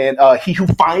wives, and he who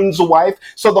finds a wife.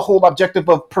 So the whole objective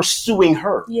of pursuing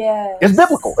her is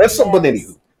biblical. But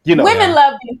anywho. Women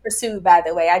love being pursued, by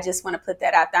the way. I just want to put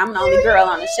that out there. I'm the only girl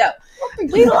on the show.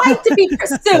 We like to be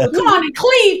pursued. Come on and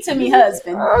cleave to me,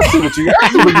 husband. I see what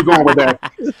you're going with that.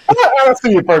 I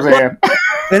see you firsthand.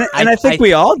 And I think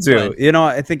we all do.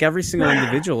 I think every single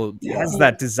individual has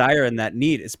that desire and that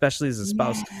need, especially as a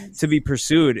spouse, to be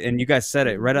pursued. And you guys said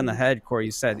it right on the head, Corey.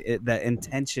 You said that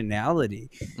intentionality,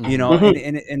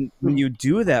 and when you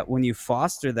do that, when you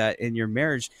foster that in your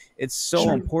marriage, it's so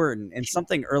important. And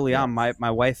something early on, my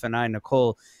wife and I,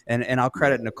 Nicole, and I'll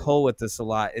credit Nicole with this a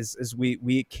lot, is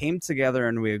we came together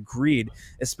and we agreed,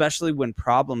 especially when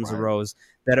problems arose,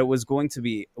 that it was going to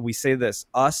be, we say this,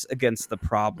 us against the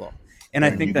problem. And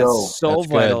I think that's so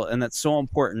vital and that's so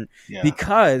important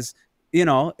because,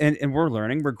 and we're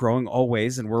learning, we're growing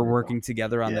always, and we're working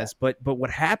together on this. But what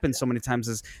happens so many times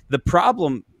is the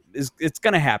problem it's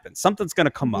going to happen. Something's going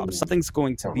to come up. Something's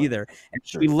going to be there. And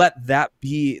we let that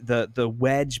be the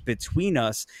wedge between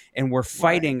us, and we're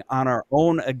fighting on our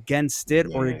own against it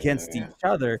or against each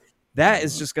other. That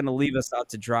is just going to leave us out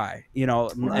to dry,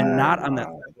 and not on that.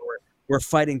 We're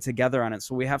fighting together on it.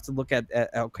 So we have to look at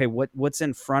okay, what's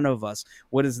in front of us?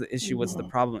 What is the issue? What's the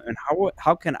problem? And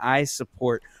how can I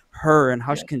support her, and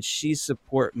how can she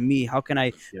support me? How can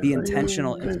I be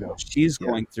intentional in what she's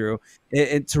going through,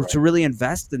 to really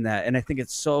invest in that? And I think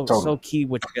it's so key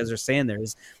what you guys are saying there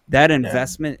is that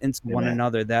investment into one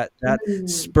another, that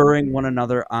spurring one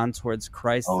another on towards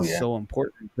Christ is so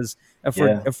important, because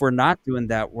if we're not doing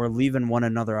that, we're leaving one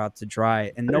another out to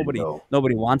dry, and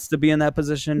nobody wants to be in that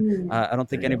position. I don't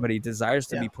think anybody desires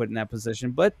to be put in that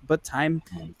position, but time,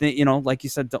 like you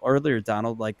said earlier,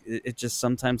 Donald, like it just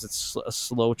sometimes it's a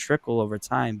slow trickle over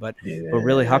time, but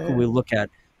really, how can we look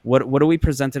at what are we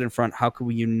presented in front? How can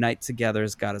we unite together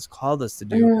as God has called us to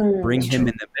do? Bring Him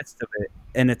in the midst of it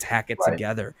and attack it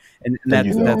together. And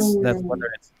that's whether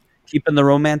it's keeping the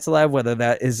romance alive, whether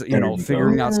that is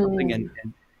figuring out something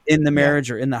in the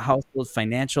marriage or in the household,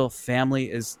 financial,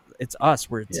 family it's us.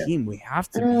 We're a team. We have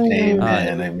to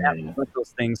let those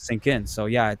things sink in. So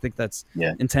I think that's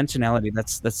intentionality.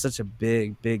 That's such a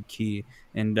big key.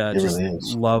 And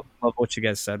love what you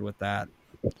guys said with that.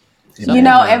 And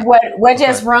what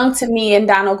just rung to me, and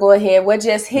Donald, go ahead. What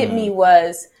just hit me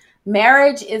was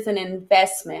marriage is an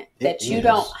investment that you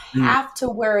don't have to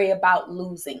worry about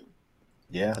losing.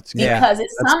 Because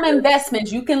it's some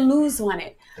investments you can lose on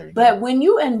it. But when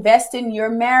you invest in your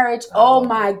marriage, oh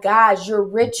my gosh, you're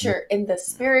richer in the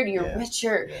spirit. You're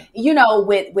richer,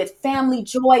 with family,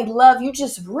 joy, love. You're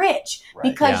just rich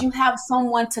because you have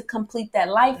someone to complete that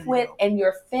life with, and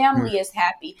your family is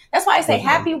happy. That's why I say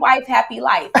happy wife, happy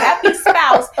life, happy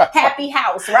spouse, happy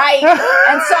house, right?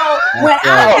 And so when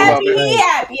I'm happy, he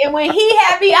happy. And when he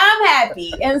happy, I'm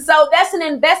happy. And so that's an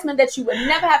investment that you would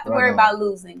never have to worry about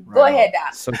losing. Go ahead,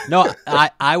 Doc. So, no,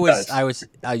 I was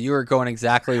you were going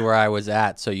exactly where I was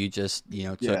at. So you just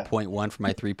took point one for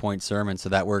my 3-point sermon. So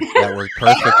that worked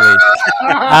perfectly.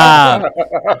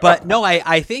 But no,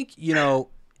 I think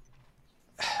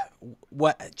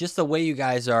what just the way you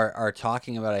guys are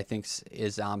talking about, I think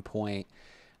is on point.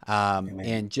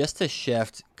 And just to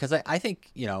shift, because I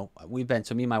think me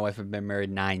and my wife have been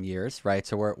married 9 years, right?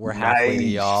 So we're halfway to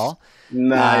y'all.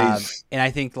 Nice. And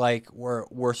I think like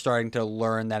we're starting to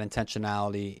learn that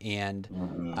intentionality, and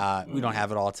we don't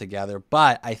have it all together.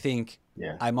 But I think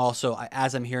I'm also,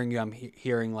 as I'm hearing you, I'm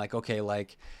hearing like, okay,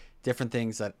 like different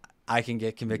things that I can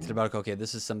get convicted about. Okay,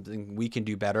 this is something we can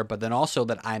do better. But then also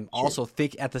that I'm also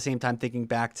at the same time thinking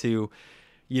back to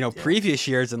previous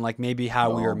years and like maybe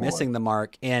how we were missing the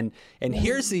mark. And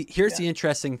here's the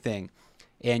interesting thing,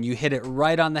 and you hit it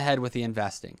right on the head with the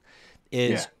investing,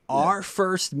 is our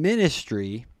first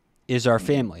ministry is our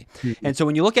family. And so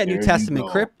when you look at New Testament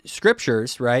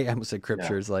scriptures, right? I almost said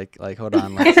scriptures, like hold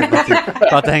on, like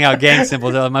about to hang out gang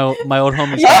symbols. My old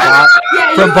homies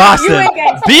from Boston.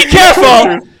 Be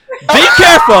careful. Be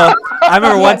careful. I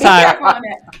remember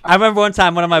one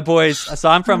time one of my boys, so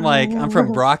I'm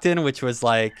from Brockton, which was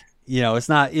like, it's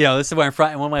not, this is where I'm from.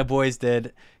 And one of my boys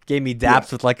gave me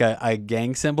daps with like a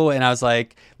gang symbol. And I was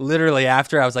like, literally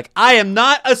after I was like, I am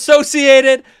not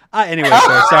associated. Anyway,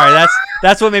 sorry.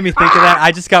 That's what made me think of that.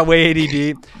 I just got way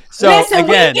ADD. So listen,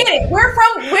 again, we get it. We're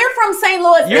from St.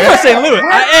 Louis. You're from St. Louis.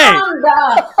 We're from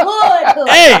the hood.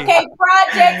 Hey. Okay,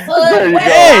 projects hood.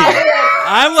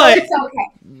 I'm so like, it's okay.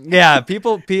 Yeah,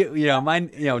 people,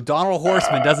 Donald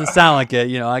Horseman doesn't sound like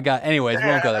it. Anyways, we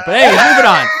won't go there. But anyways, moving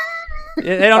on.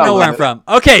 They don't know where I'm from.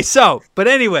 Okay, but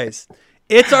anyways,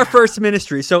 it's our first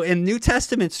ministry. So in New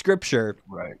Testament scripture,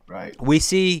 right, we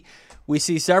see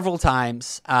several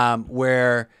times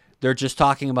where they're just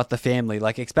talking about the family,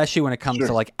 like especially when it comes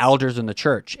to like elders in the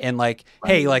church, and like,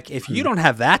 hey, like if you don't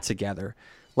have that together,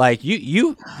 like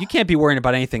you can't be worrying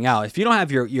about anything else. If you don't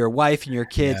have your wife and your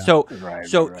kids,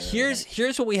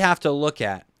 here's what we have to look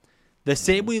at. The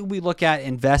same way we look at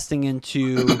investing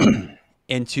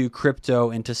into crypto,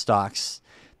 into stocks.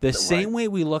 The same way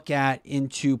we look at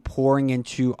into pouring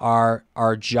into our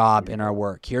job and our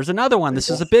work. Here's another one.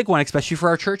 This is a big one, especially for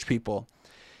our church people.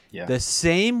 Yeah. The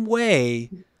same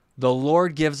way the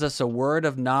Lord gives us a word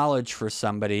of knowledge for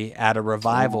somebody at a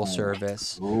revival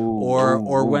service,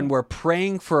 or when we're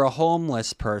praying for a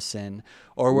homeless person,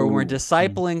 or when we're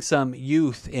discipling some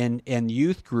youth in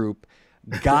youth group,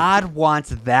 God wants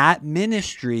that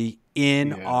ministry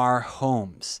in our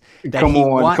homes. Come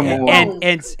on. And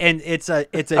it's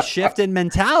a shift in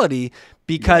mentality,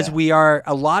 because we are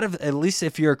at least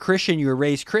if you're a Christian, you're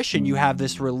raised Christian, you have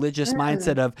this religious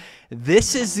mindset of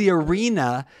this is the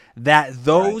arena that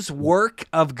those work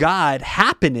of God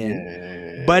happen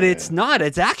in. But it's not.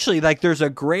 It's actually like there's a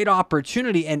great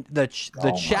opportunity, and the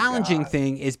challenging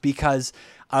thing is because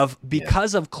of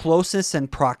closeness and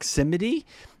proximity.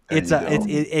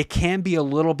 It can be a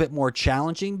little bit more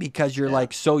challenging, because you're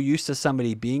like so used to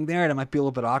somebody being there, and it might be a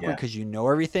little bit awkward because you know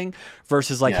everything,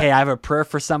 versus like, hey, I have a prayer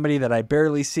for somebody that I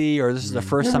barely see, or this is the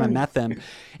first time I met them.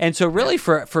 And so really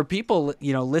for people,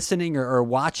 listening or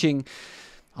watching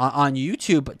on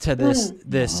YouTube to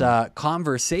this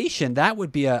conversation, that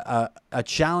would be a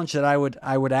challenge that I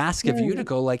would ask of you to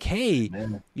go like, hey,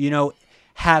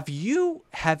 have you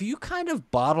kind of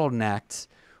bottlenecked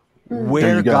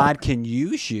where God can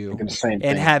use you,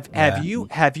 and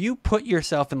have you put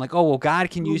yourself in like, oh well, God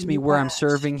can use me where I'm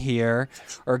serving here,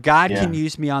 or God can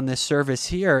use me on this service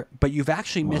here, but you've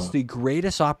actually missed the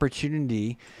greatest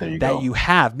opportunity you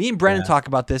have. Me and Brennan talk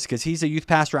about this because he's a youth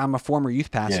pastor. I'm a former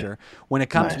youth pastor. When it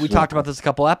comes, we talked about this a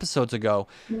couple episodes ago.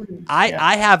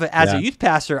 I have as a youth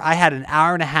pastor, I had an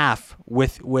hour and a half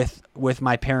with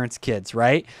my parents' kids.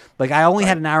 Right, like I only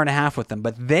had an hour and a half with them,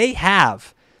 but they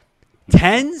have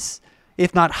tens,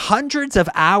 if not hundreds of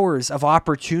hours of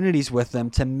opportunities with them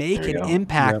to make an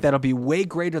impact that'll be way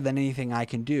greater than anything I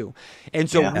can do. And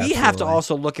so we have to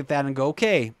also look at that and go,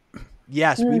 okay,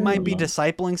 yes, we might be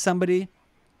discipling somebody.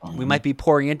 We might be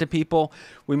pouring into people.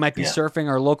 We might be surfing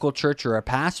our local church or a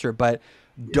pastor, but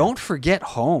don't forget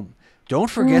home. Don't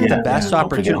forget the best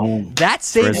opportunity. That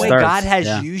same way God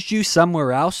has used you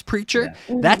somewhere else, preacher,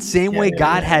 that same way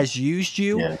God has used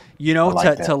you,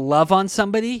 to love on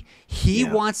somebody, he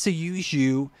wants to use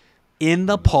you in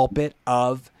the pulpit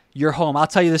of your home. I'll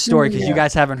tell you the story because you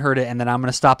guys haven't heard it, and then I'm going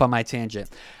to stop on my tangent.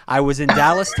 I was in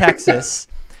Dallas, Texas,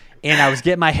 and I was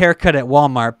getting my hair cut at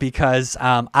Walmart because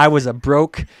I was a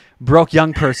broke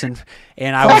young person,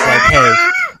 and I was like, hey,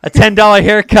 a $10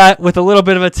 haircut with a little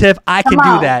bit of a tip, I can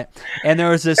do that. And there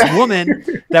was this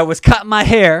woman that was cutting my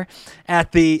hair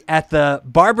at the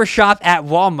barber shop at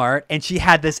Walmart, and she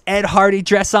had this Ed Hardy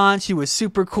dress on. She was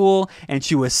super cool, and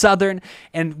she was Southern,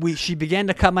 and she began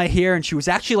to cut my hair, and she was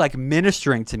actually like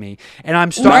ministering to me. And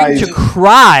I'm starting to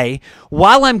cry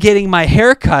while I'm getting my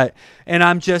hair cut, and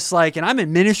I'm just like, and I'm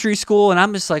in ministry school, and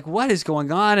I'm just like, what is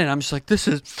going on? And I'm just like,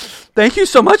 thank you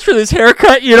so much for this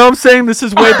haircut. You know what I'm saying? This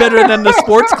is way better than the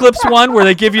Sports Clips one where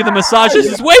they give you the massage.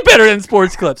 This is way better than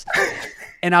Sports Clips.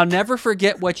 And I'll never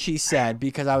forget what she said,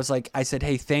 because I said,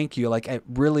 hey, thank you. Like, it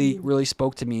really, really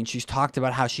spoke to me. And she's talked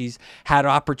about how she's had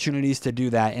opportunities to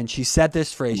do that. And she said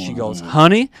this phrase, she goes,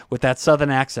 honey, with that Southern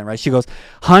accent, right? She goes,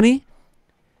 honey,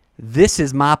 this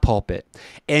is my pulpit.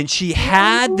 And she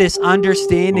had this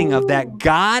understanding of that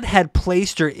God had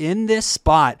placed her in this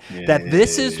spot, that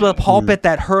this is the pulpit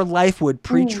that her life would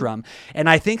preach from. And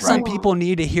I think some people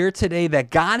need to hear today that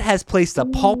God has placed a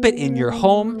pulpit in your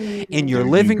home, in your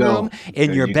living room,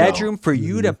 in your bedroom for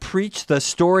you to preach the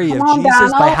story of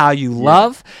Jesus by how you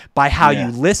love, by how you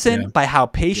listen, by how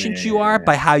patient you are,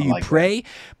 by how you pray,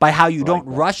 by how you don't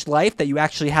rush life, that you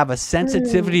actually have a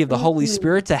sensitivity of the Holy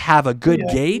Spirit to have a good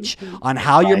gauge on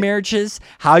how your marriage is,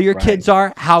 how your kids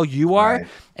are, how you are.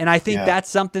 And I think that's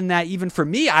something that even for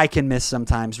me, I can miss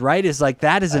sometimes, right? Is like,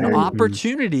 that is an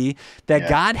opportunity that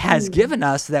God has given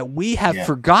us that we have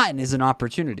forgotten is an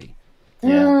opportunity.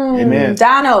 Amen.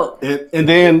 Donald. And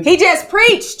then he just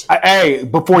preached. Hey,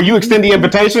 before you extend the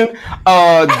invitation,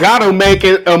 gotta make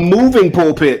it a moving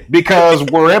pulpit, because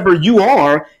wherever you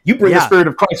are, you bring the Spirit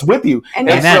of Christ with you. And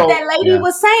that's what that lady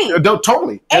was saying.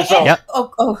 Totally. And so,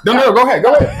 no, go ahead.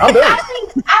 I'm done.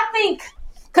 I think,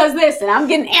 because listen, I'm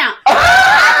getting amped.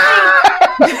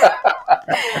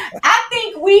 I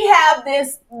think we have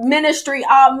this ministry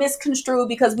all misconstrued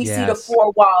because we see the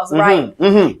four walls, right?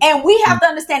 And we have to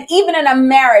understand, even in a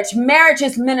marriage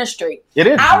is ministry. It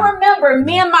is. I remember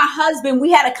me and my husband,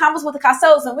 we had a conference with the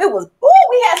Costellos, and it was,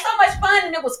 we had so much fun,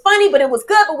 and it was funny, but it was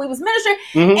good, but we was ministering.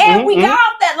 And we got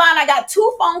off that line. I got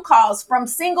 2 phone calls from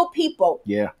single people.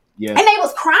 Yeah. And they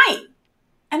was crying.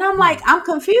 And I'm like, I'm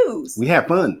confused. We have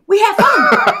fun. Why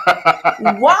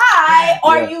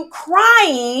are you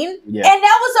crying? Yeah. And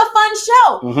that was a fun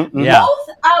show. Both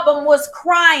of them was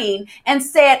crying and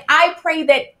said, I pray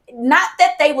that, not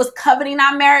that they was coveting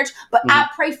our marriage, but I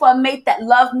pray for a mate that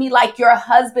loved me like your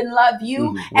husband loved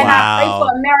you. And I pray for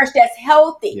a marriage that's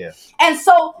healthy. Yeah. And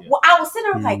so I was sitting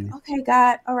there like, okay,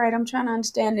 God, all right, I'm trying to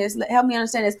understand this. Help me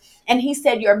understand this. And he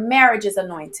said, your marriage is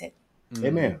anointed.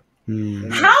 Amen.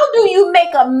 How do you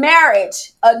make a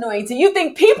marriage anointing? You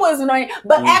think people is anointing,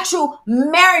 but actual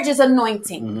marriage is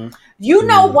anointing. You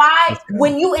know why?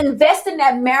 When you invest in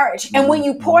that marriage and when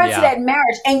you pour into that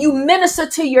marriage and you minister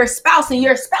to your spouse and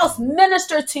your spouse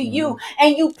minister to you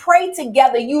and you pray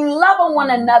together, you love on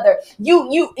one another.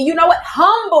 You know what?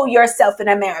 Humble yourself in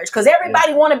a marriage, because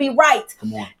everybody want to be right.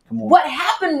 Come on. What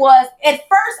happened was, at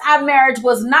first, our marriage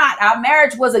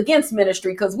was against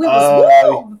ministry, because we was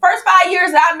the first 5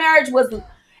 years of our marriage was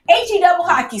HE double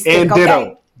hockey stick. And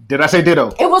ditto. Did I say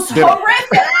ditto? It was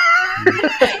horrific.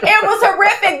 It was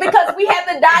horrific because we had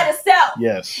to die to self.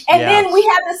 Yes. And then we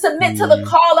had to submit to the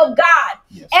call of God.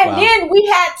 Yes. And then we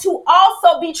had to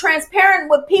also be transparent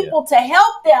with people to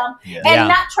help them and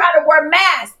not try to wear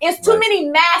masks. It's too many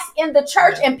masks in the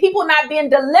church and people not being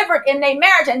delivered in their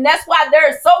marriage. And that's why there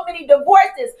are so many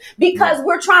divorces, because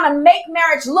we're trying to make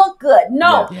marriage look good.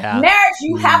 No, marriage,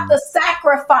 you have to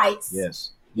sacrifice.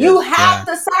 Yes. You have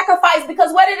to sacrifice,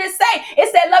 because what did it say?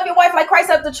 It said, love your wife like Christ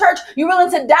loved the church. You're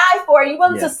willing to die for it. You're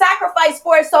willing to sacrifice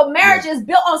for it. So marriage is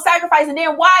built on sacrifice. And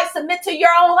then wives, submit to your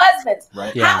own husbands.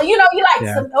 Right. How, you like,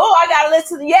 I got to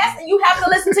listen to, and you have to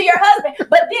listen to your husband.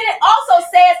 But then it also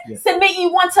says, submit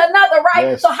you one to another,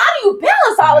 right? Yes. So how do you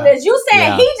balance all of this? You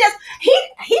saying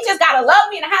he just got to love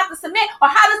me and I have to submit? Or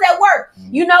how does that work?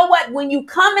 You know what? When you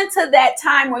come into that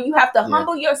time where you have to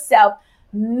humble yourself,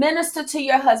 minister to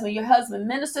your husband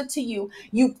minister to you.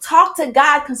 You talk to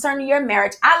God concerning your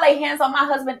marriage. I lay hands on my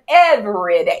husband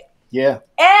every day. Yeah.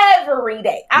 Every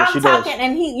day. Yes, I'm talking,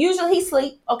 and he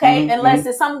sleep, okay? Unless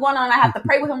there's something going on, I have to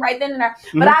pray with him right then and there.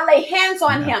 But I lay hands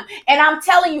on him. And I'm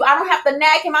telling you, I don't have to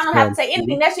nag him. I don't have to say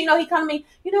anything. Next thing you know, he come to me,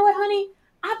 you know what, honey?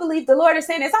 I believe the Lord is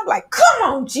saying this. I'm like, come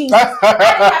on, Jesus. I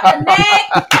didn't have to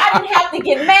nag. I didn't have to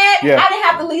get mad. I didn't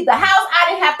have to leave the house. I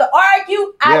didn't have to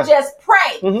argue. I just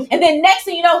prayed. And then next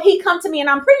thing you know, he come to me, and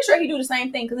I'm pretty sure he do the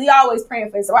same thing, because he always praying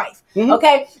for his wife.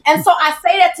 Okay? And so I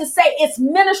say that to say it's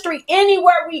ministry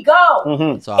anywhere we go.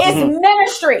 Awesome. It's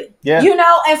ministry. You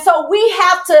know? And so we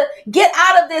have to get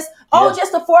out of this,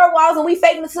 just the 4 walls and we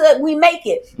fake it so that we make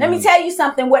it. Let me tell you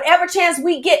something. Whatever chance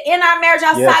we get in our marriage,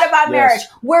 outside of our marriage,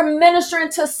 we're ministering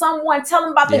to someone, tell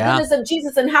them about the goodness of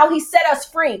Jesus and how he set us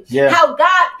free. How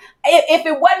God, if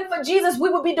it wasn't for Jesus, we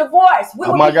would be divorced. We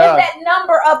would be in that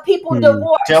number of people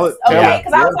divorced. Okay?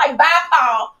 Because I was like, bye,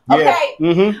 Paul.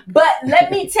 Okay? But let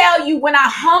me tell you, when I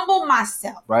humble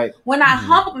myself, when I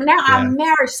humble, now our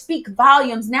marriage speak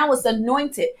volumes. Now it's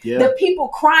anointed. The people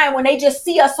crying when they just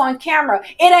see us on camera.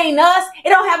 It ain't us. It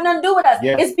don't have nothing to do with us.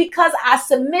 It's because our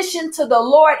submission to the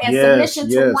Lord and submission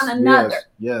to one another.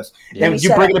 Yes. And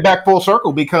you bring it back full circle,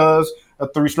 because a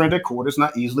 3-stranded cord is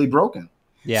not easily broken.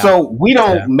 So we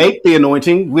don't make the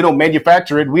anointing. We don't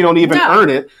manufacture it. We don't even earn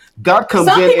it. God comes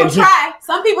in and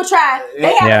Some people try.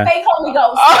 They have a fake Holy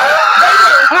Ghost.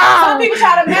 Some people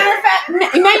try to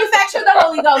manufacture the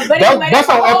Holy Ghost. But anyway, that's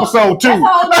on episode 2.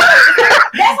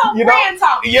 That's on Friend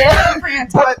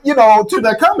Talk. But, to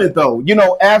that comment, though,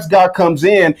 as God comes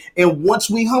in, and once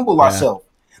we humble ourselves,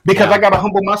 because I got to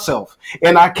humble myself,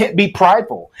 and I can't be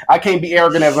prideful. I can't be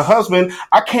arrogant as a husband.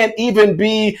 I can't even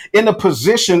be in a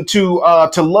position to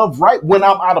love right when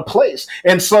I'm out of place.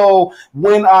 And so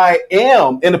when I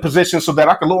am in a position so that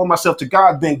I can lower myself to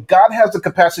God, then God has the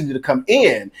capacity to come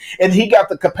in, and he got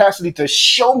the capacity to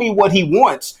show me what he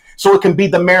wants, so it can be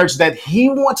the marriage that he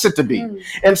wants it to be.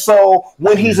 And so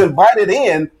when he's invited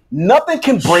in, nothing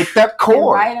can break that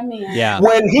cord. Yeah.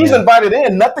 When he's invited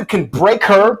in, nothing can break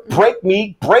her, break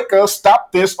me, break us,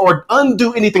 stop this, or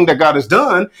undo anything that God has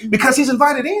done because he's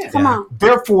invited in. Come on.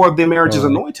 Therefore, the marriage is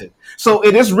anointed. So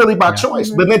it is really by choice.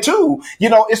 But then too,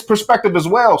 it's perspective as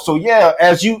well. So yeah,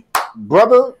 as you,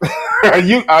 brother, I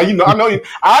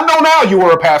know now you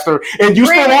were a pastor and you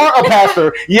still are a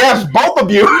pastor. Yes, both of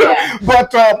you.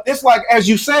 But it's like, as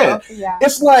you said,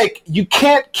 it's like you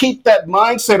can't keep that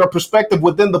mindset or perspective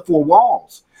within the four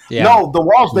walls. Yeah. No, the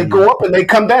walls, they go up and they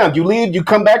come down. You leave, you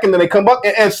come back, and then they come up.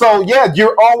 And so,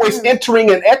 you're always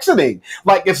entering and exiting.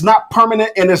 Like, it's not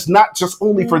permanent and it's not just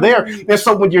only for there. And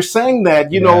so when you're saying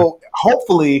that,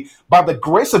 hopefully by the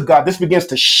grace of God, this begins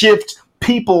to shift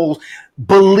people's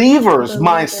believers'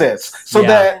 mindsets so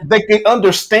that they can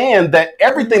understand that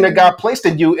everything that God placed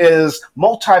in you is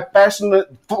multifunctional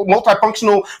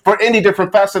for any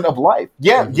different facet of life.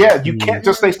 You can't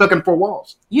just stay stuck in four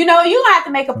walls. You gonna have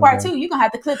to make a part 2. You're gonna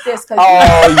have to clip this because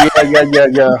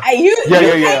you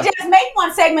can't just make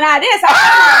one segment out of this.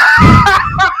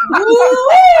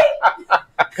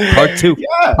 Part 2.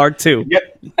 Part 2.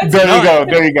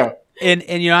 There you go.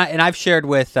 And I've shared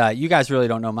with you guys really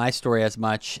don't know my story as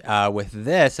much with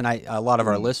this, and a lot of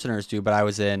our listeners do. But I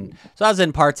was in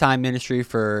part-time ministry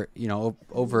for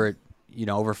over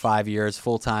 5 years,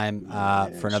 full-time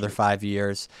for another 5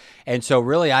 years, and so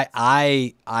really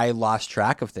I lost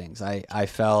track of things. I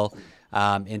fell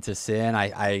into sin.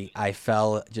 I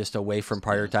fell just away from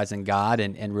prioritizing God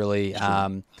and really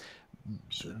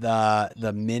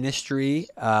the ministry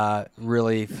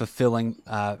really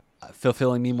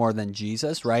fulfilling me more than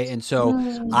Jesus, right? And so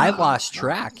I lost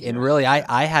track, and really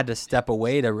I had to step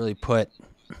away to really put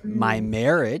my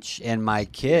marriage and my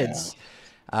kids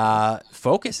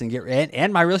focus and get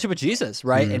and my relationship with Jesus,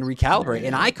 right? And recalibrate.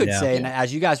 And I could say, and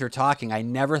as you guys were talking, I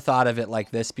never thought of it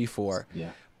like this before,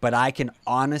 but I can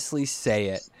honestly say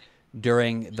it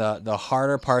during the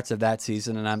harder parts of that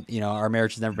season, and our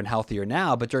marriage has never been healthier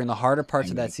now, but during the harder parts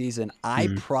of that season, I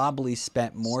probably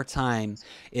spent more time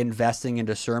investing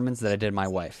into sermons than I did my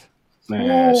wife.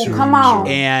 Come on.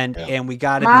 And we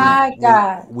got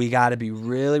to be we got to be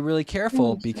really, really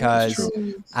careful because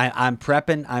I'm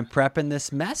prepping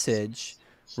this message,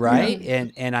 right?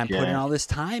 And I'm putting all this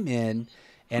time in.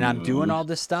 And I'm doing all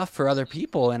this stuff for other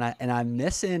people, and I'm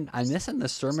missing the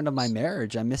sermon of my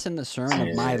marriage. I'm missing the sermon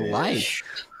of my life,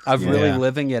 of really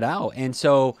living it out. And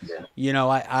so,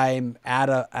 I'm at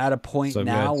a point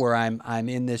now where I'm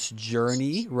in this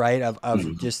journey, right,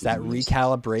 of just that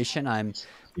recalibration. I'm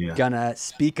gonna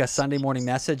speak a Sunday morning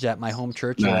message at my home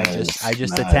church that I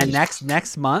just attend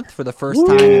next month for the first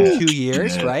time in 2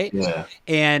 years, right?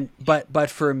 And but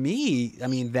for me, I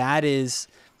mean,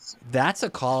 that's a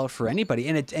call for anybody,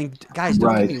 and guys,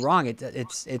 don't get me wrong.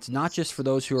 It's not just for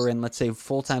those who are in, let's say,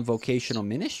 full-time vocational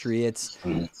ministry. It's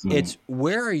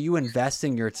where are you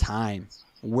investing your time?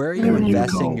 Where are you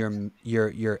investing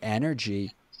your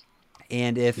energy?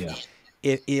 And if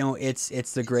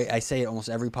it's the great. I say it almost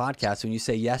every podcast. When you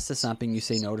say yes to something, you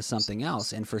say no to something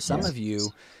else. And for some of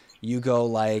you, you go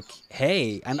like,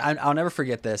 hey, I'll never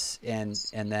forget this. And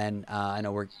then I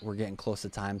know we're getting close to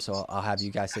time, so I'll have you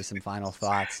guys say some final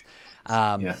thoughts.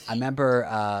 I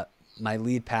remember my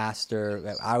lead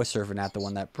pastor I was serving at, the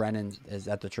one that Brennan is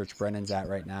at, the church Brennan's at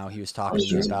right now. He was talking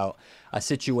to me about a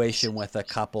situation with a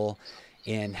couple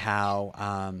and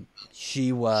how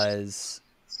she was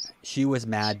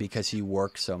mad because he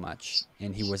worked so much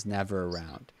and he was never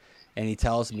around. And he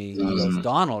tells me, he goes,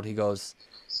 Donald, he goes,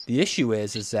 the issue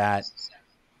is that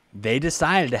they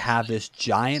decided to have this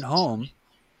giant home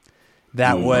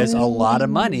that was a lot of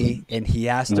money, and he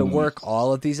has to work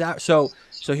all of these hours. So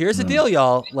here's the deal,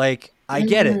 y'all. Like, I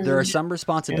get it. There are some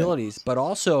responsibilities, but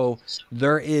also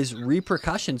there is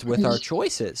repercussions with our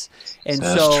choices. And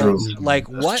like,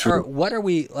 what are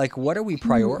we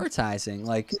prioritizing?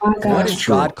 Like, what is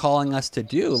God calling us to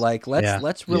do? Like,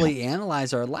 let's really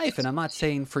analyze our life. And I'm not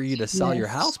saying for you to sell your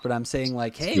house, but I'm saying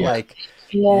like, hey, like,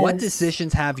 what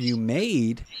decisions have you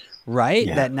made? Right?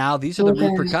 That now these are the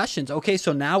repercussions. Okay,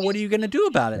 so now what are you going to do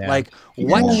about it? Like,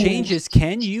 what changes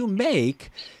can you make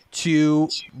to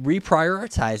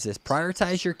reprioritize this?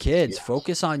 Prioritize your kids.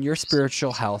 Focus on your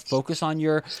spiritual health. Focus on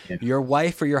your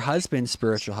wife or your husband's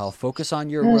spiritual health. Focus on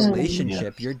your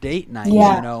relationship, your date night.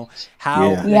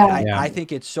 I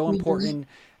think it's so important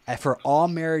for all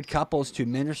married couples to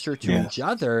minister to each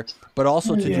other, but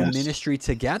also to do ministry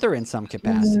together in some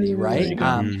capacity, right?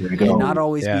 And not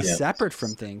always be separate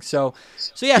from things. So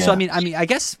I mean, I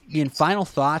guess in final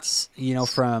thoughts,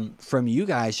 from you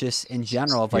guys, just in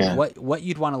general, of like what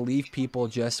you'd want to leave people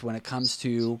just when it comes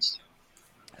to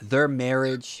their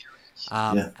marriage,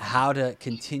 how to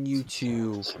continue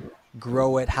to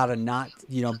grow it, how to not,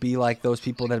 be like those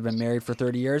people that have been married for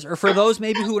 30 years, or for those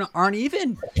maybe who aren't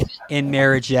even in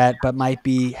marriage yet, but might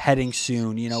be heading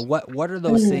soon. What are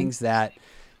those things that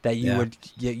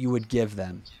you would give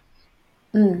them?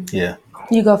 Yeah.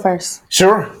 You go first.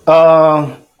 Sure.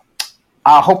 I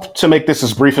hope to make this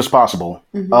as brief as possible.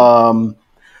 I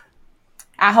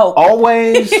hope.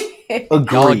 Always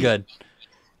agree. All good.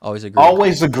 Always agree.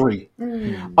 Always agree.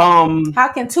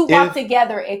 How can two walk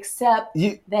together except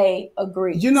they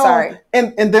agree? Sorry.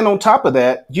 And then on top of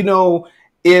that,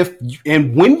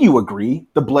 when you agree,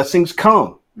 the blessings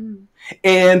come.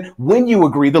 And when you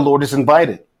agree, the Lord is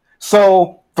invited.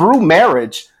 So through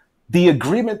marriage, the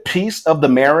agreement piece of the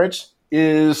marriage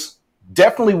is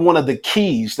definitely one of the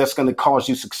keys that's going to cause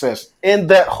you success. And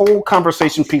that whole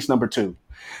conversation piece, number 2.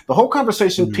 The whole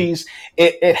conversation piece,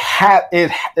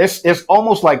 it's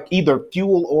almost like either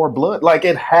fuel or blood. Like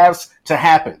it has to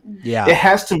happen. Yeah. It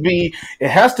has to be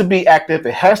active.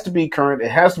 It has to be current.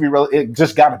 It has to be it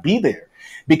just got to be there,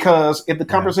 because if the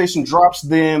conversation drops,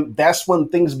 then that's when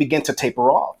things begin to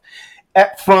taper off.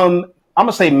 I'm going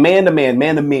to say man to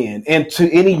man, and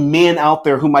to any men out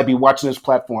there who might be watching this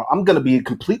platform, I'm going to be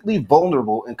completely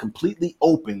vulnerable and completely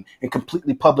open and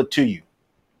completely public to you.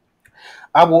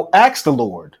 I will ask the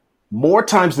Lord more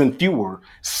times than fewer,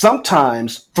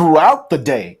 sometimes throughout the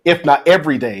day, if not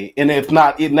every day, and if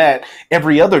not in that,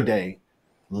 every other day.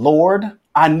 Lord,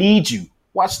 I need you.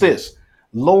 Watch this.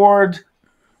 Lord,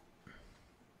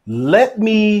 let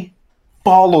me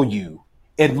follow you.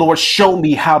 And Lord, show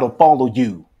me how to follow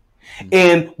you.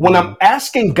 And when I'm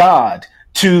asking God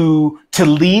to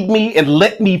lead me and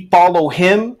let me follow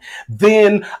him,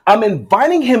 then I'm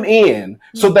inviting him in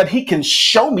so that he can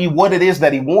show me what it is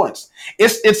that he wants.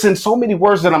 It's in so many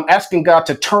words that I'm asking God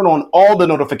to turn on all the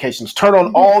notifications, turn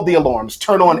on all the alarms,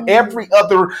 turn on every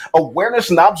other awareness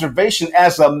and observation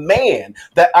as a man,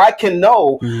 that I can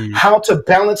know how to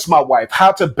balance my wife,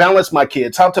 how to balance my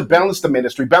kids, how to balance the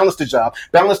ministry, balance the job,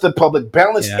 balance the public,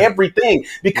 balance everything,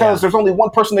 because there's only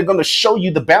one person that's going to show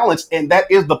you the balance, and that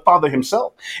is the Father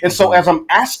himself. And so as I'm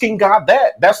asking God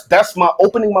that's my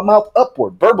opening my mouth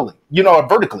upward, verbally, or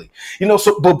vertically,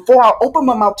 so before I open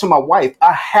my mouth to my wife,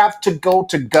 I have to go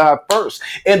to God first.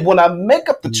 And when I make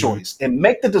up the choice and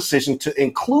make the decision to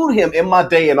include him in my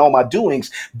day and all my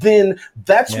doings, then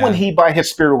that's when he by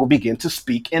his spirit will begin to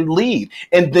speak and lead.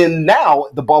 And then now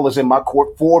the ball is in my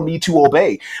court for me to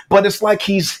obey. But it's like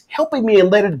he's helping me and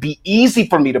let it be easy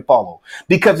for me to follow,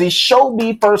 because he showed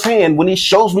me firsthand, when he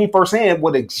shows me firsthand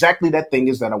what exactly that thing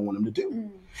is that I want him to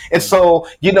do. And so,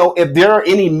 if there are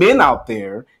any men out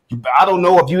there, I don't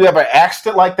know if you ever asked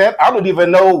it like that. I don't even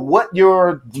know what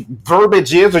your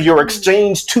verbiage is or your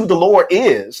exchange to the Lord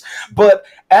is, but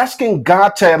asking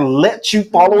God to let you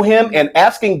follow him and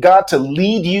asking God to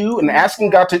lead you and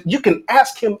asking God you can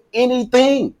ask him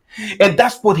anything. And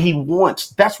that's what he wants.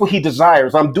 That's what he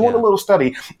desires. I'm doing a little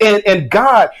study. And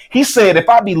God, he said, if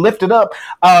I be lifted up,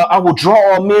 I will draw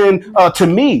all men to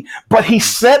me. But he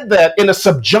said that in a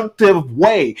subjunctive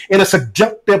way, in a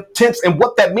subjunctive tense. And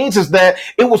what that means is that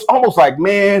it was almost like,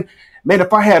 man,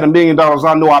 if I had $1 million,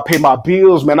 I know I pay my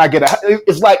bills, man.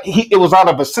 It's like it was out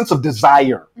of a sense of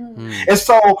desire. And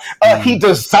so he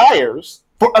desires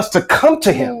for us to come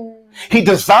to him. He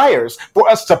desires for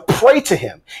us to pray to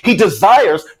him. He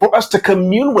desires for us to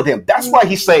commune with him. That's why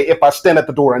he say, if I stand at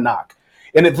the door and knock,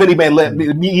 and if any man let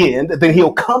me in, then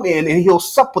he'll come in and he'll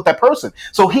sup with that person.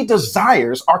 So he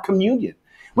desires our communion.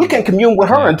 We can't commune with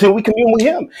her until we commune with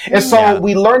him. And so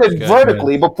we learn it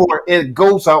vertically before it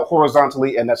goes out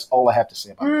horizontally. And that's all I have to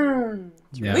say about that.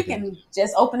 We can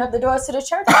just open up the doors to the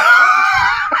church.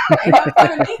 Ain't no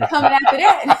fun of me coming after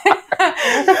that.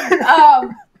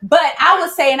 But I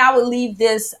would say, and I would leave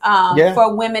this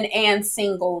for women and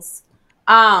singles.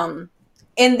 In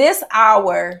this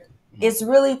hour, it's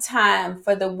really time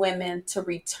for the women to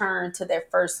return to their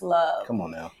first love. Come on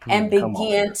now. And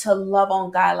begin to love on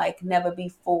God like never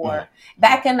before.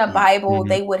 Back in the Bible,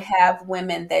 they would have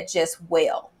women that just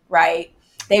wail, right?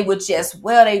 They would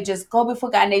they just go before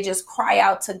God and they just cry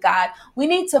out to God. We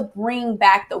need to bring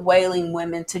back the wailing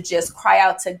women to just cry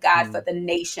out to God for the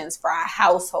nations, for our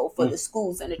household, for the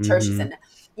schools and the churches and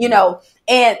you know,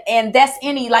 and that's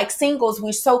any like singles.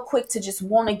 We're so quick to just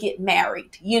want to get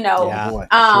married, you know.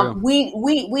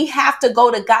 We have to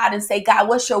go to God and say, God,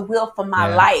 what's your will for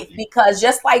my life? Because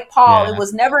just like Paul, it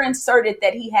was never inserted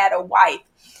that he had a wife.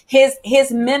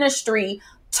 His ministry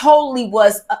totally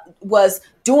was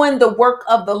doing the work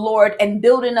of the Lord and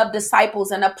building up disciples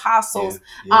and apostles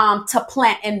to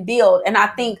plant and build. And I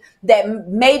think that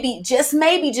maybe, just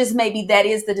maybe that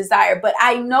is the desire. But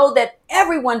I know that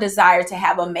everyone desired to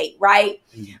have a mate, right?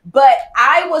 But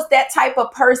I was that type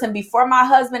of person before my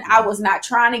husband. I was not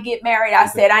trying to get married. I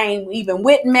said, I ain't even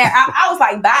with married. I was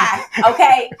like, bye.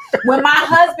 Okay. When my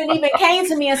husband even came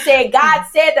to me and said, God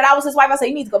said that I was his wife, I said,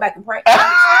 you need to go back and pray.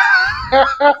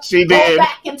 She did. Go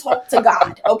back and talk to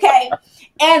God. Okay.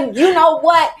 And you know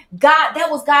what? God,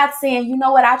 that was God saying, you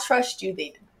know what? I trust you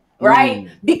then. Right?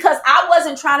 Because I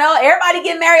wasn't trying to, everybody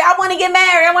get married. I want to get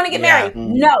married. I want to get married.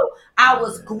 No, I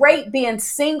was great being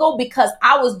single because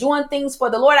I was doing things for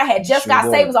the Lord. I had just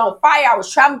got saved, was on fire. I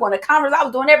was traveling, going to conference. I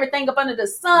was doing everything up under the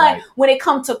sun when it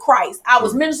come to Christ. I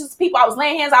was ministering to people. I was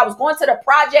laying hands. I was going to the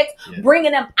projects,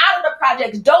 bringing them out of the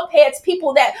projects. Dope heads,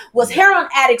 people that was heroin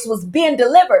addicts was being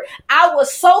delivered. I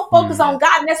was so focused on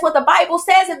God. And that's what the Bible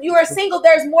says. If you are single,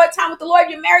 there's more time with the Lord.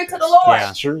 You're married to the Lord.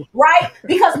 That's true. Right?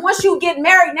 Because once you get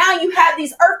married, now you have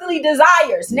these earthly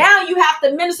desires. Now you have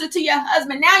to minister to your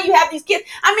husband. Now you have these kids.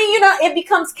 I mean, you know, it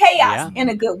becomes chaos in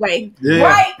a good way.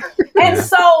 Right? And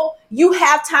so you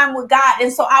have time with God.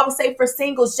 And so I would say for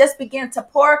singles, just begin to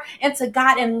pour into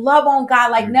God and love on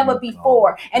God like never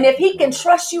before. And if he can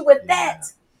trust you with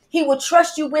that, he would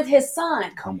trust you with his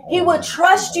son. He would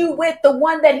trust you with the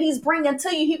one that he's bringing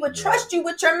to you. He would trust you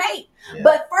with your mate.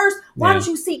 But first, why don't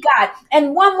you seek God?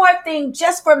 And one more thing,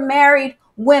 just for married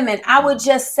women, I would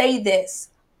just say this.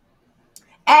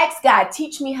 Ask God,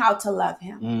 teach me how to love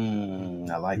him.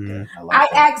 I like that. I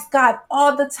ask God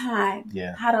all the time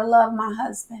how to love my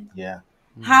husband.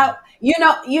 How, you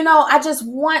know, I just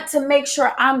want to make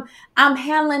sure I'm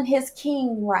handling his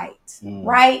king right.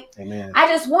 Right? Amen. I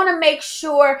just want to make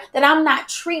sure that I'm not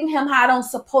treating him how I don't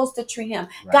supposed to treat him.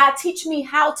 God, teach me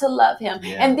how to love him.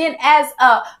 And then as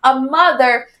a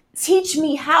mother, teach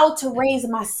me how to raise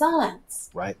my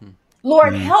sons. Right.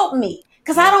 Lord, help me.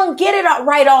 Because I don't get it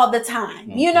right all the time.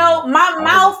 You know, my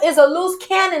mouth is a loose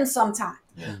cannon sometimes.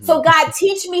 So God,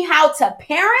 teach me how to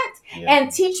parent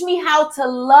and teach me how to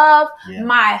love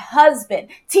my husband.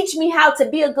 Teach me how to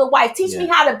be a good wife. Teach me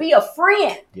how to be a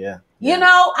friend. You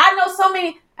know, I know so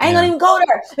many, I ain't gonna even go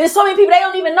there. There's so many people, they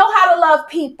don't even know how to love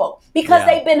people because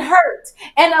they've been hurt.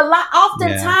 And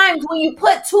oftentimes when you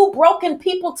put two broken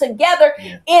people together,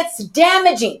 it's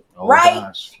damaging.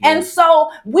 Right? And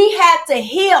so we had to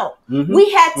heal.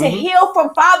 We had to heal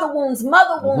from father wounds,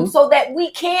 mother wounds, so that we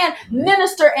can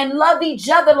minister and love each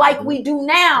other like we do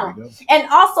now. And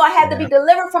also I had to be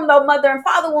delivered from the mother and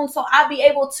father wounds so I'd be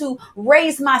able to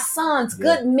raise my sons,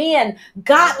 good men,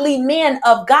 godly men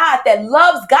of God that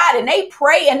loves God, and they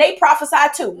pray and they prophesy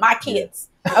too, my kids.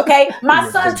 Okay? My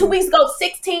son 2 weeks ago,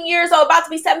 16 years old, about to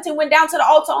be 17, went down to the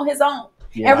altar on his own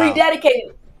and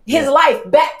rededicated his life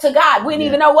back to God. We didn't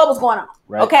even know what was going on.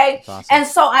 Okay. Awesome. And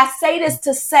so I say this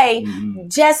to say,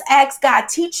 just ask God,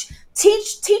 teach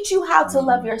you how to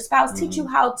love your spouse, teach you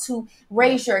how to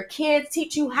raise your kids,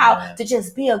 teach you how to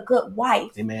just be a good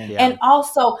wife. And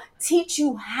also teach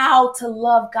you how to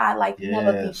love God like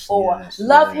never before.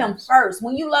 Love him first.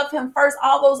 When you love him first,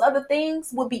 all those other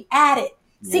things will be added.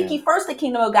 Seek ye first the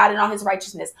kingdom of God and all his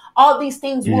righteousness. All these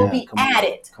things will be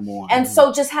added. And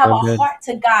so just have a heart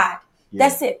to God.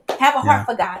 That's it. Have a heart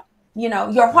for God. You know,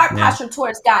 your heart posture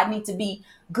towards God needs to be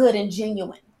good and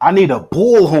genuine. I need a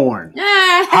bullhorn.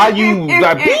 How you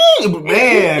got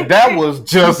man? That was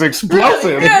just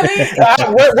explosive. Where is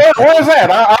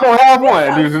that? I don't have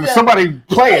one. Somebody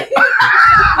play it.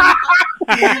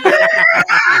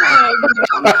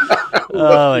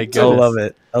 Oh my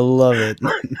goodness. I love it.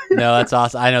 No, that's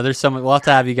awesome. I know there's so much. We'll have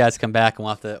to have you guys come back, and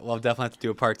we'll definitely have to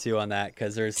do a part 2 on that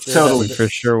because there's totally for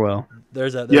sure will.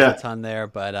 There's a ton there,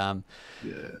 but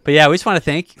yeah, we just want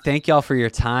to thank y'all for your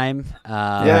time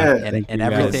and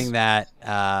everything that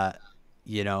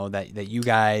you know that you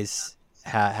guys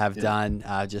have done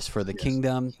just for the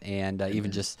kingdom and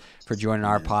even just for joining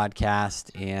our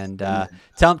podcast. And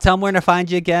tell them where to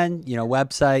find you again. You know,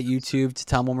 website, YouTube. To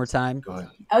tell them one more time. Go ahead.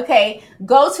 Okay,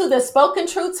 go to the Spoken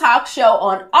Truth Talk Show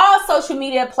on all social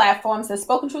media platforms. The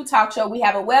Spoken Truth Talk Show. We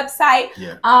have a website.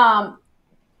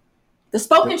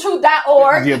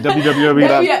 TheSpokenTruth.org.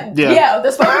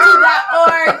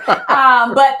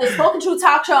 TheSpokenTruth.org. But the Spoken Truth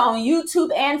Talk Show on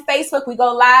YouTube and Facebook. We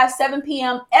go live 7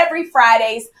 p.m. every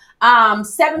Fridays.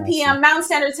 7 p.m. Mountain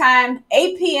Standard Time,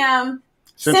 8 p.m.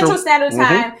 Central Standard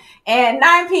Time and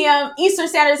 9 p.m. Eastern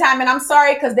Standard Time. And I'm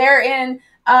sorry because they're in.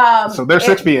 So they're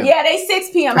 6 p.m. Yeah, they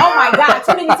 6 p.m. Oh my God,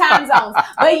 too many time zones.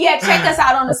 But yeah, check us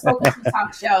out on the Smoking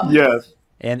Talk Show. Yes.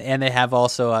 And they have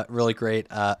also a really great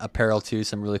apparel too,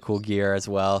 some really cool gear as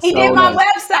well. He did my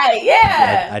website,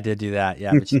 yeah. I did do that,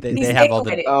 yeah. But they have all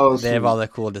the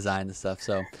cool design and stuff.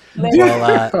 So,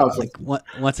 well,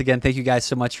 once again, thank you guys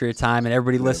so much for your time, and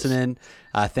everybody listening.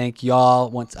 Thank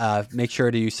y'all. Make sure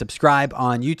to subscribe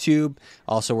on YouTube.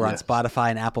 Also, we're on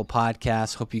Spotify and Apple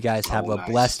Podcasts. Hope you guys have a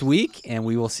blessed week, and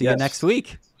we will see you next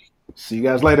week. See you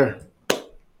guys later.